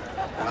take it,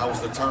 and I was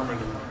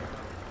determined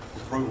to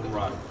prove them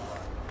right.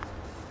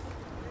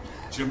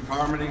 Jim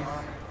Carmody,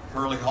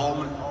 Curly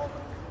Hallman,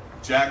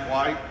 Jack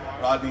White,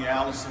 Rodney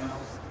Allison,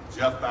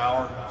 Jeff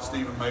Bauer,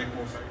 Stephen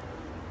Maples,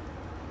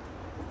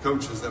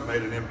 coaches that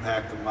made an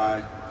impact in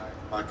my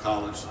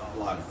college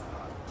life.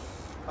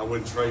 I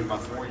wouldn't trade my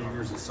 4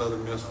 years at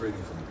Southern Miss for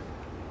anything.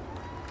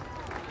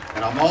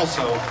 And I'm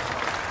also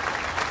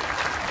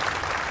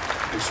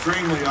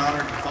extremely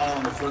honored to follow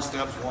in the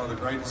footsteps of one of the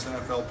greatest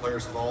NFL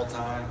players of all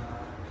time,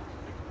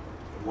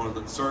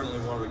 and certainly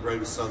one of the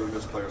greatest Southern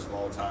Miss players of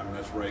all time, and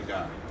that's Ray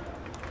Guy.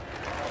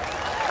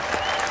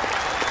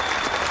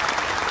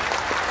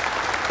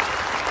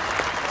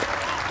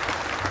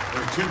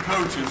 Two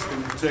coaches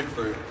in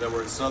particular that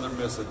were at Southern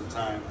Miss at the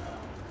time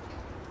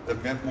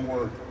that meant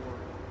more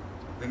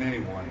than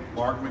anyone.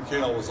 Mark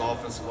McHale was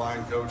offensive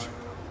line coach,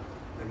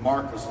 and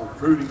Mark was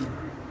recruiting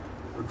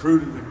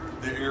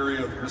the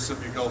area of the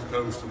Mississippi Gulf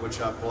Coast in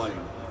which I played.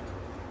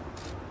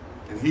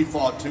 And he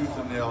fought tooth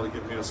and nail to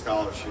get me a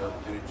scholarship,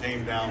 and it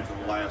came down to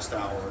the last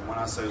hour. And when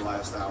I say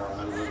last hour,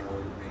 I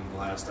literally mean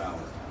last hour.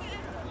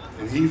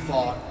 And he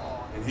fought,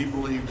 and he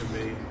believed in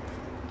me,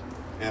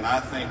 and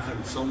I thank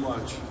him so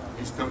much.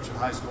 He's coaching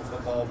high school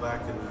football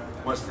back in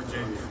West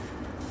Virginia,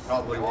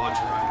 probably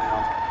watching right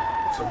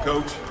now. So,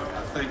 Coach,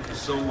 I thank you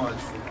so much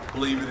for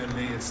believing in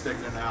me and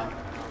sticking it out,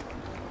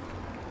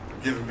 for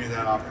giving me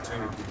that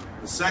opportunity.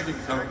 The second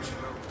coach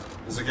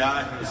is a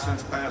guy who has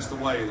since passed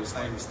away. His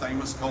name is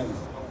Famous Coleman.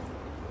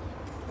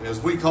 And as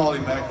we called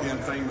him back then,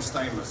 Famous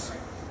Thamus,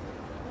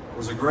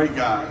 was a great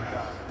guy.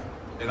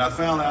 And I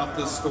found out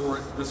this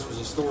story. This was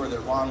a story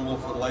that Ron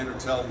Wolf would later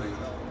tell me.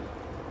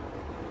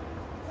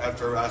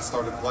 After I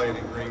started playing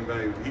in Green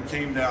Bay, he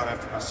came down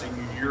after my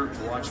senior year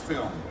to watch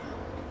film,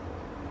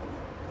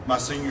 my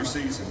senior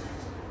season,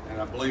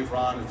 and I believe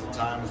Ron at the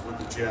time was with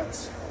the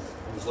Jets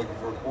and was looking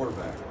for a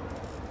quarterback.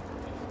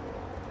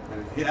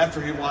 And after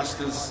he watched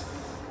this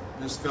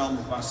film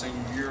of my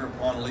senior year,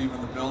 upon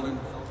leaving the building,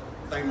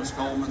 Famous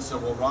Coleman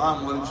said, "Well,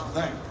 Ron, what did you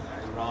think?"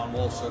 And Ron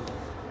Wolf said,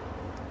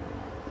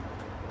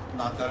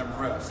 "Not that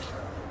impressed."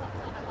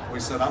 We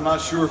said, "I'm not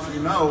sure if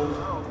you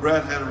know,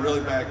 Brett had a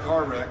really bad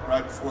car wreck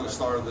right before the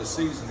start of this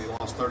season. He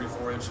lost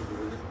 34 inches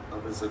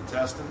of his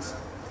intestines.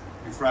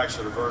 He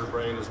fractured a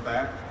vertebrae in his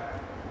back.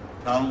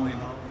 Not only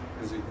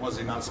was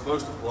he not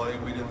supposed to play,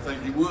 we didn't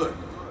think he would.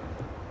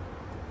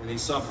 And he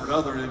suffered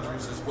other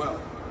injuries as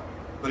well.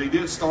 But he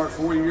did start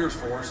 4 years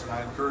for us, and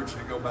I encourage you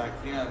to go back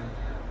in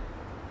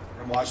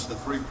and watch the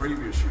 3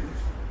 previous years."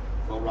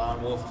 Well,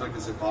 Ron Wolf took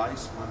his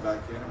advice, went back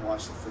in and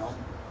watched the film.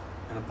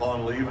 And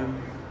upon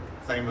leaving,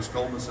 Famous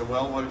Coleman said,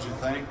 "Well, what did you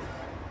think?"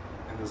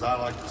 And as I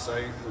like to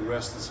say, the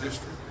rest is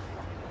history.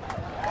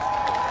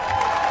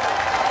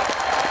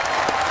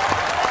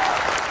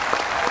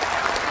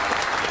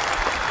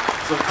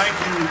 So thank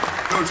you,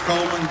 Coach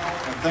Coleman,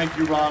 and thank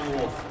you, Ron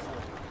Wolf.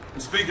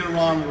 And speaking of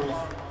Ron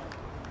Wolf,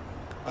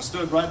 I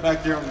stood right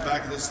back there on the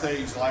back of this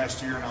stage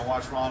last year, and I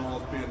watched Ron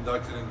Wolf be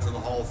inducted into the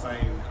Hall of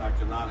Fame, and I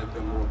could not have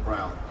been more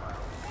proud.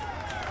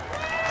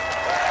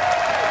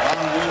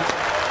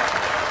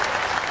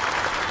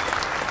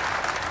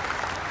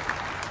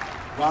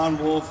 Ron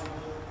Wolf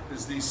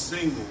is the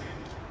single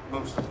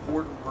most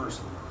important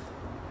person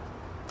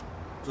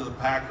to the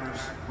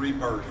Packers'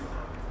 rebirth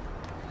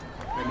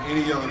than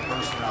any other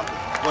person out there.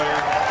 Player,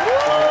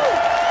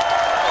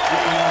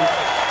 team.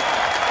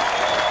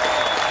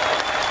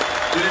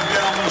 It has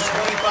been almost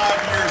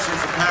 25 years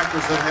since the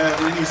Packers have had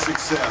any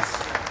success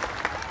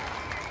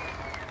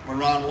when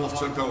Ron Wolf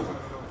took over.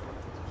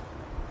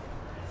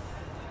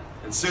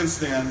 And since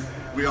then,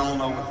 we all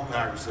know what the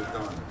Packers have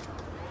done.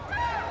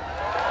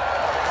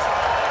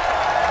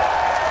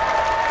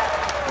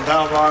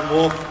 Without Ron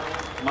Wolf,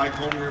 Mike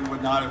Holmgren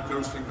would not have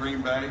coached in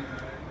Green Bay.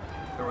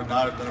 There would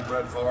not have been a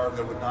Brett Favre.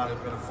 There would not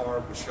have been a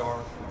Favre,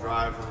 Bouchard,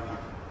 Driver,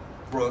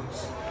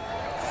 Brooks,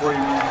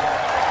 Freeman,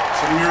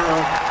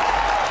 Shamira,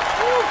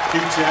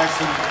 Pete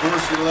Jackson,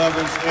 Dorsey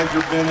Levens,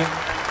 Edgar Bennett,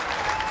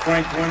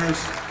 Frank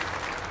Winters,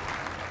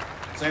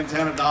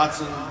 Santana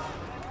Dotson,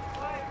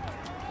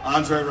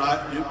 Andre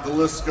Wright, the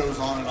list goes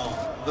on and on.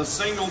 The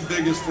single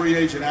biggest free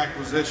agent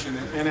acquisition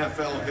in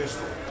NFL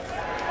history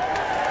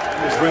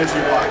is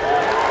Reggie White.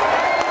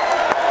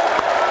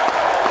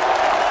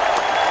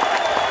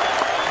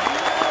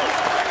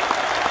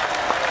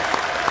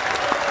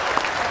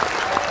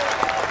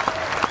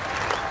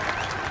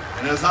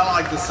 And as I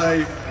like to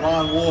say,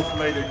 Ron Wolf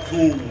made it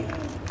cool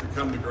to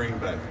come to Green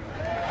Bay.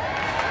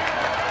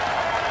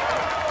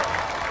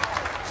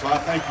 So I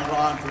thank you,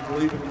 Ron, for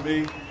believing in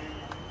me,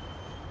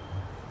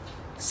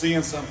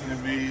 seeing something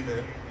in me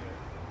that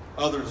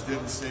others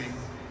didn't see,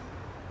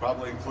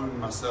 probably including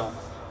myself.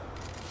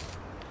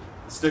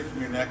 Sticking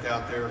your neck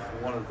out there for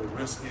one of the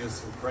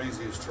riskiest and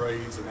craziest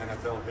trades in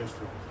NFL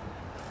history.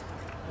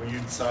 When you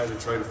decided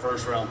to trade a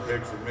first-round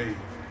pick for me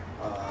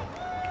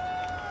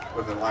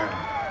with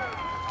Atlanta.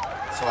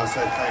 So I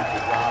say thank you,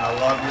 Ron. I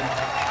love you.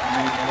 You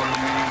mean more to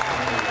me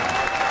than anything.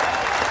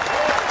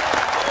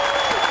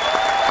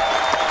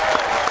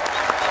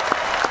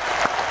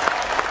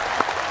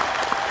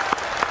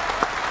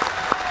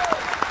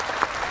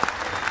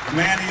 The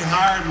man he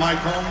hired, Mike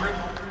Holmgren,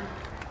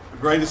 the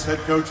greatest head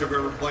coach I've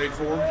ever played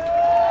for.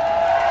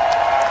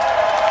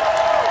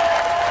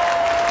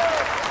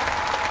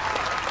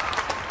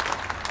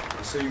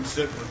 I see him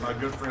sitting with my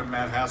good friend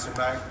Matt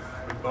Hasselbeck.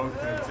 We both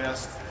can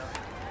attest.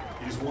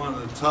 He's one of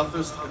the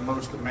toughest and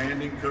most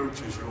demanding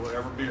coaches you will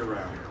ever be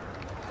around.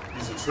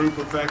 He's a true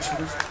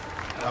perfectionist,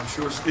 and I'm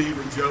sure Steve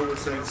and Joe would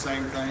say the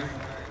same thing.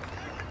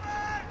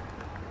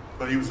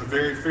 But he was a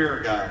very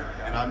fair guy,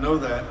 and I know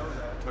that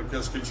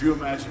because could you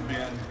imagine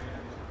being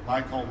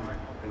Mike Holmgren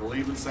and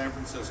leaving San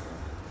Francisco?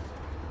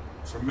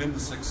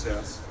 Tremendous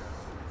success,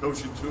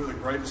 coaching two of the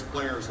greatest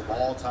players of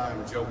all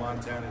time, Joe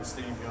Montana and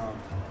Steve Young,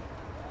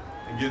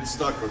 and getting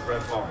stuck with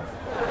Brett Favre.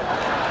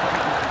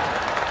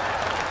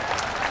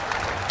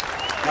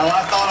 Now,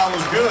 I thought I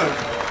was good,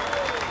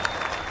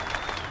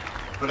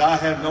 but I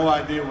had no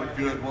idea what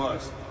good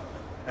was.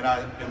 And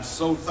I am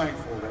so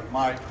thankful that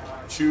Mike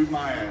chewed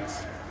my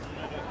ass,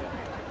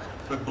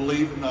 but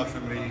believed enough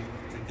in me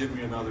to give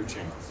me another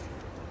chance.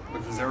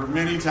 Because there were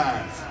many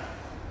times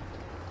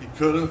he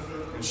could have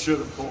and should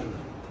have pulled me.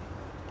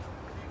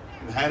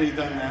 And had he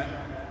done that,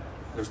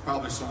 there's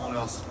probably someone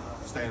else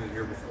standing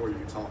here before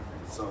you talking.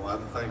 So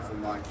I'm thankful,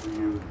 Mike, for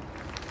you.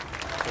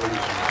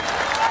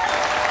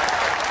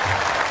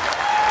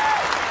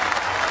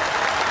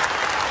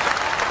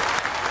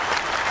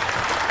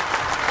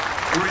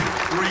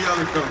 Three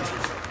other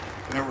coaches,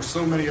 and there were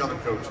so many other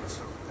coaches,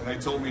 and they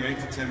told me 8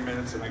 to 10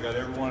 minutes, and I got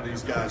every one of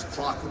these guys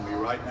clocking me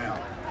right now.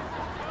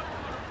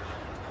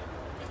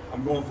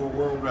 I'm going for a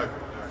world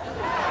record,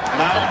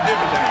 and I don't give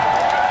a damn.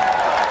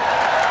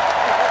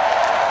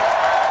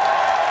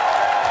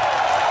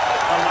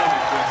 I love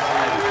you, Chris. I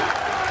love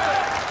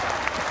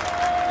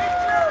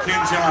you.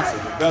 Ken Johnson,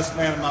 the best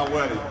man at my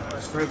wedding, the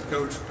strength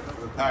coach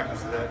for the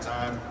Packers at that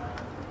time.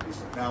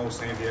 He's now with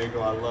San Diego.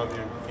 I love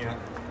you, Ken.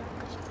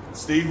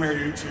 Steve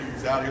Mariucci,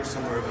 who's out here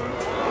somewhere,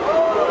 Luke.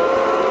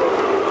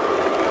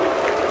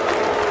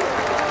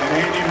 And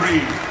Andy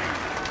Reid,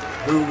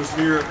 who was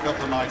here a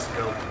couple of nights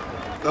ago.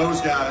 Those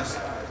guys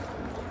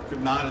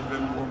could not have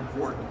been more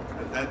important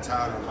at that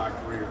time in my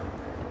career.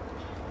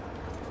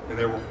 And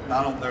they're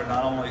not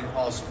only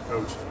awesome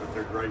coaches, but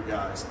they're great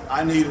guys.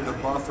 I needed a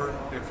buffer,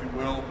 if you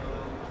will,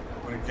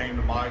 when it came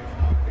to Mike.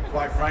 And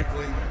quite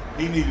frankly,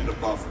 he needed a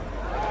buffer.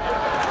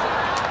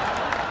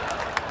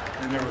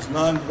 And there was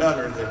none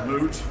better than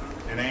Mooch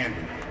and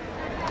Andy.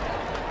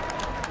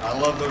 I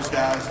love those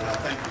guys, and I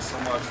thank you so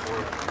much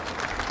for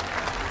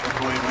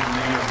believing in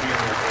me and being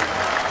there for me.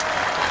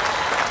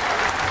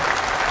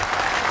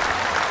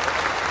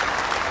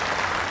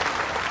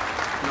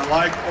 And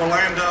like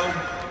Orlando,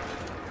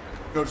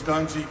 Coach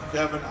Dungy,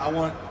 Kevin, I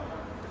want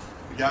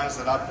the guys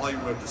that I played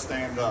with to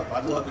stand up.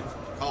 I'd love to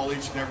call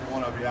each and every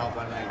one of you out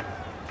by name.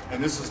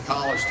 And this is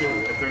college too.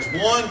 If there's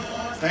one,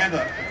 stand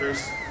up. If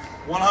there's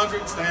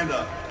 100, stand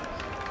up.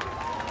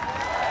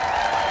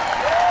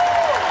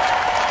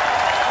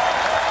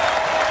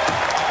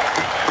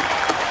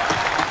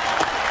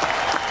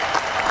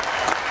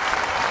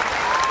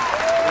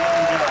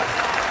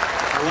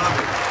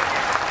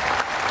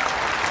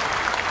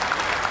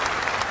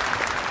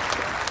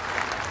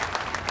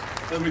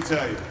 let me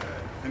tell you,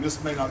 and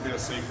this may not be a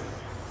secret,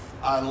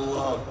 I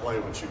love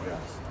playing with you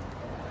guys.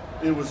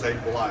 It was a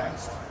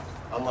blast.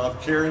 I love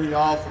carrying you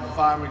off in the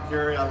fireman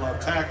carry. I love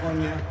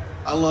tackling you.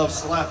 I love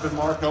slapping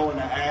Marco in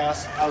the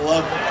ass. I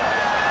loved it.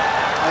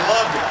 I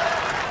loved it.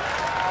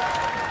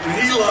 And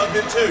he loved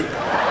it too.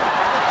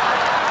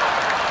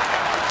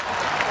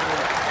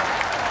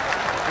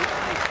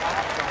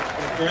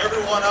 And for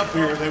everyone up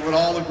here, they would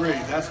all agree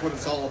that's what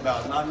it's all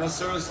about. Not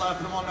necessarily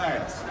slapping them on the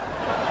ass,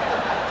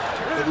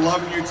 but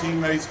loving your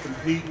teammates,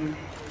 competing,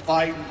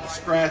 fighting,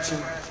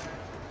 scratching,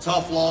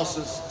 tough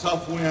losses,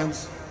 tough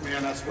wins.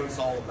 Man, that's what it's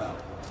all about.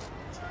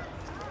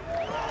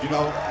 You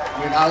know, I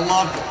mean, I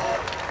loved it.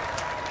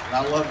 And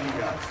I love you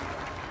guys.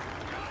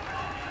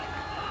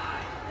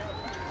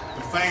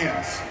 The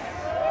fans.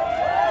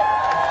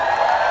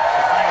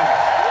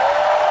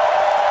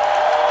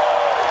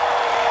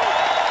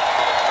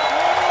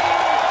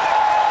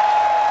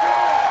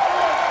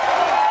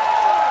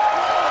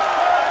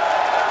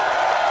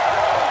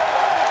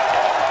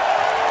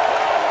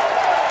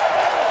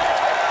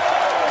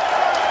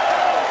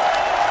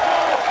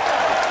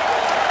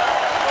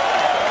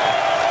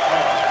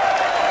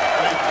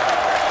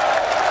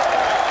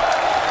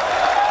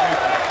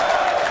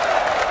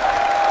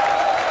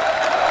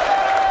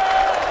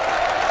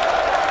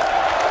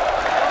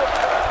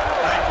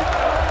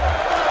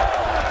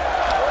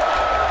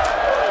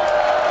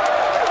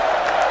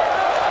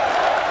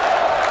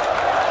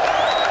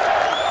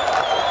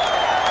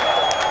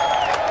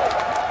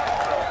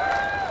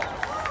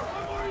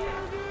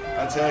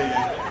 I tell you,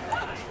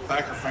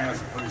 Packer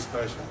fans are pretty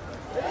special.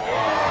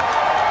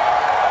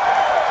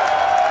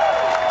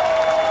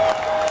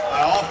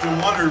 I often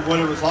wondered what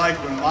it was like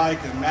when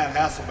Mike and Matt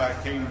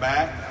Hasselbeck came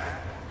back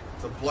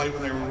to play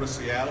when they were with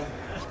Seattle.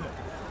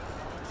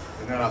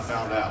 And then I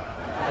found out.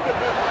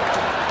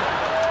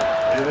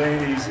 It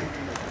ain't easy.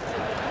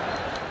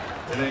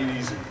 It ain't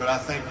easy. But I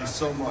thank you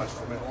so much.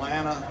 From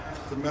Atlanta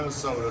to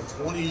Minnesota,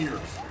 20 years.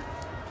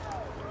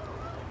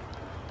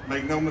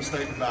 Make no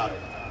mistake about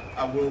it.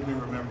 I will be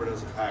remembered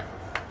as a Packer.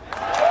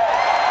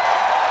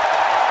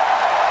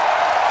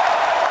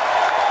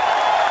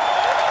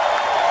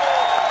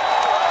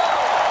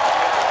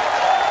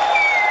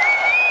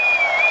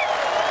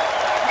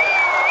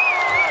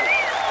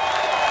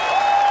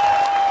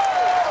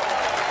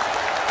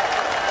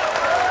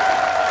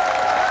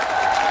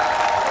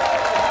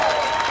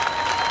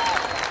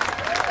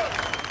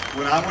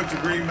 When I went to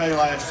Green Bay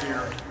last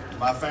year,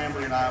 my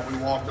family and I, we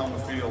walked on the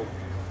field.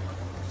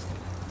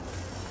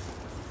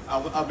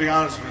 I'll be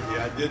honest with you,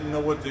 I didn't know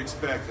what to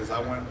expect as I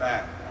went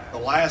back. The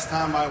last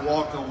time I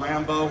walked on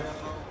Lambeau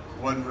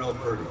wasn't real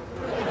pretty.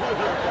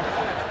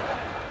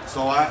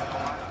 So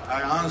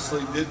I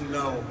honestly didn't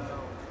know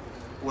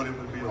what it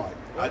would be like.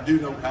 I do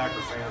know Packer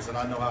fans and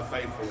I know how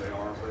faithful they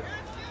are, but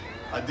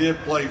I did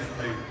play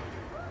for the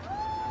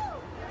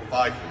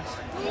Vikings.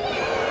 But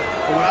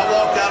when I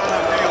walked out on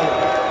that field,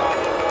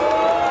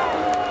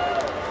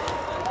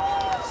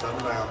 settle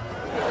down.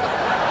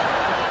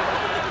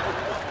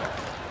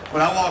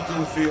 When I walked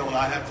on the field,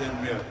 I have to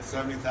admit,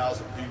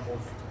 70,000 people,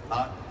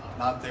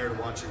 not there to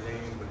watch a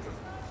game, but to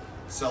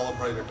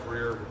celebrate a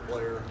career of a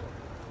player,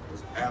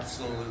 was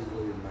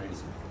absolutely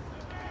amazing.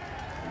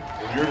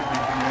 And you're to be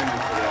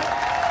commended for that.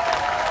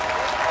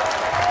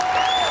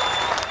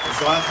 And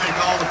so I thank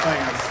all the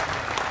fans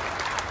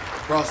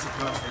across the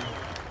country,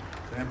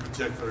 and in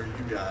particular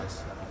you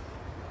guys.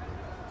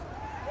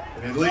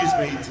 And it leads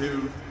me to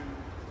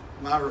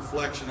my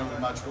reflection over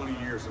my 20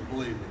 years, and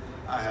believe me,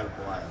 I had a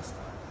blast.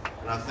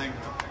 And I think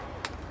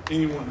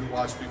anyone who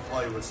watched me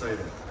play would say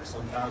that.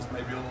 Sometimes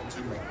maybe a little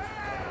too much.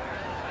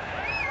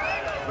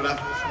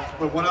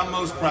 But what I'm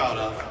most proud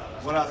of,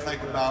 what I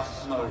think about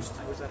most,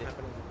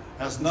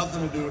 has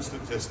nothing to do with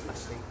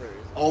statistics.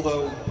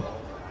 Although,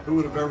 who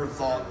would have ever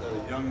thought that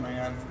a young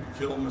man from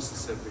Kill,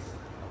 Mississippi,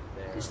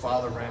 whose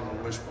father ran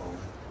the wishbone,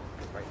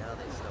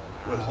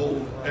 would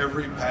hold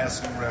every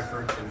passing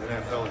record in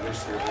NFL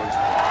history at one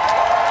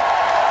time.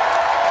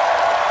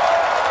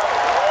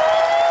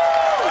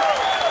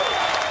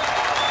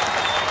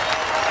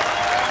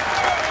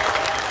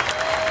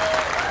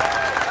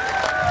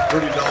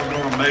 Pretty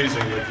doggone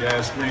amazing, if you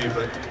ask me.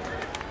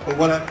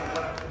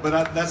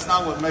 But that's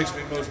not what makes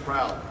me most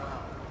proud.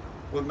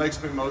 What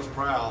makes me most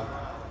proud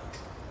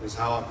is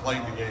how I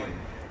played the game,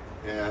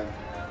 and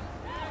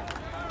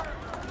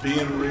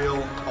being real,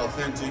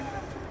 authentic,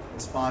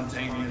 and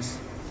spontaneous,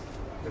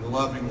 and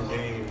loving the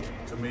game.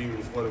 To me,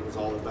 was what it was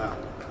all about.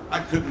 I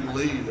couldn't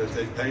believe that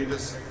they paid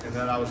us and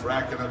that I was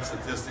racking up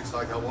statistics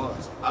like I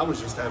was. I was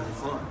just having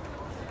fun,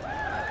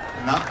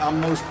 and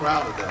I'm most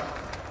proud of that.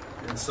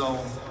 And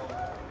so,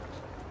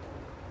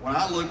 when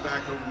I look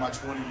back over my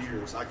 20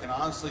 years, I can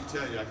honestly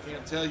tell you, I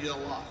can't tell you a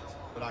lot,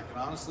 but I can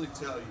honestly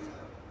tell you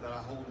that I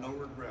hold no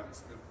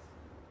regrets.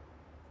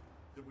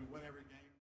 Did we win every game?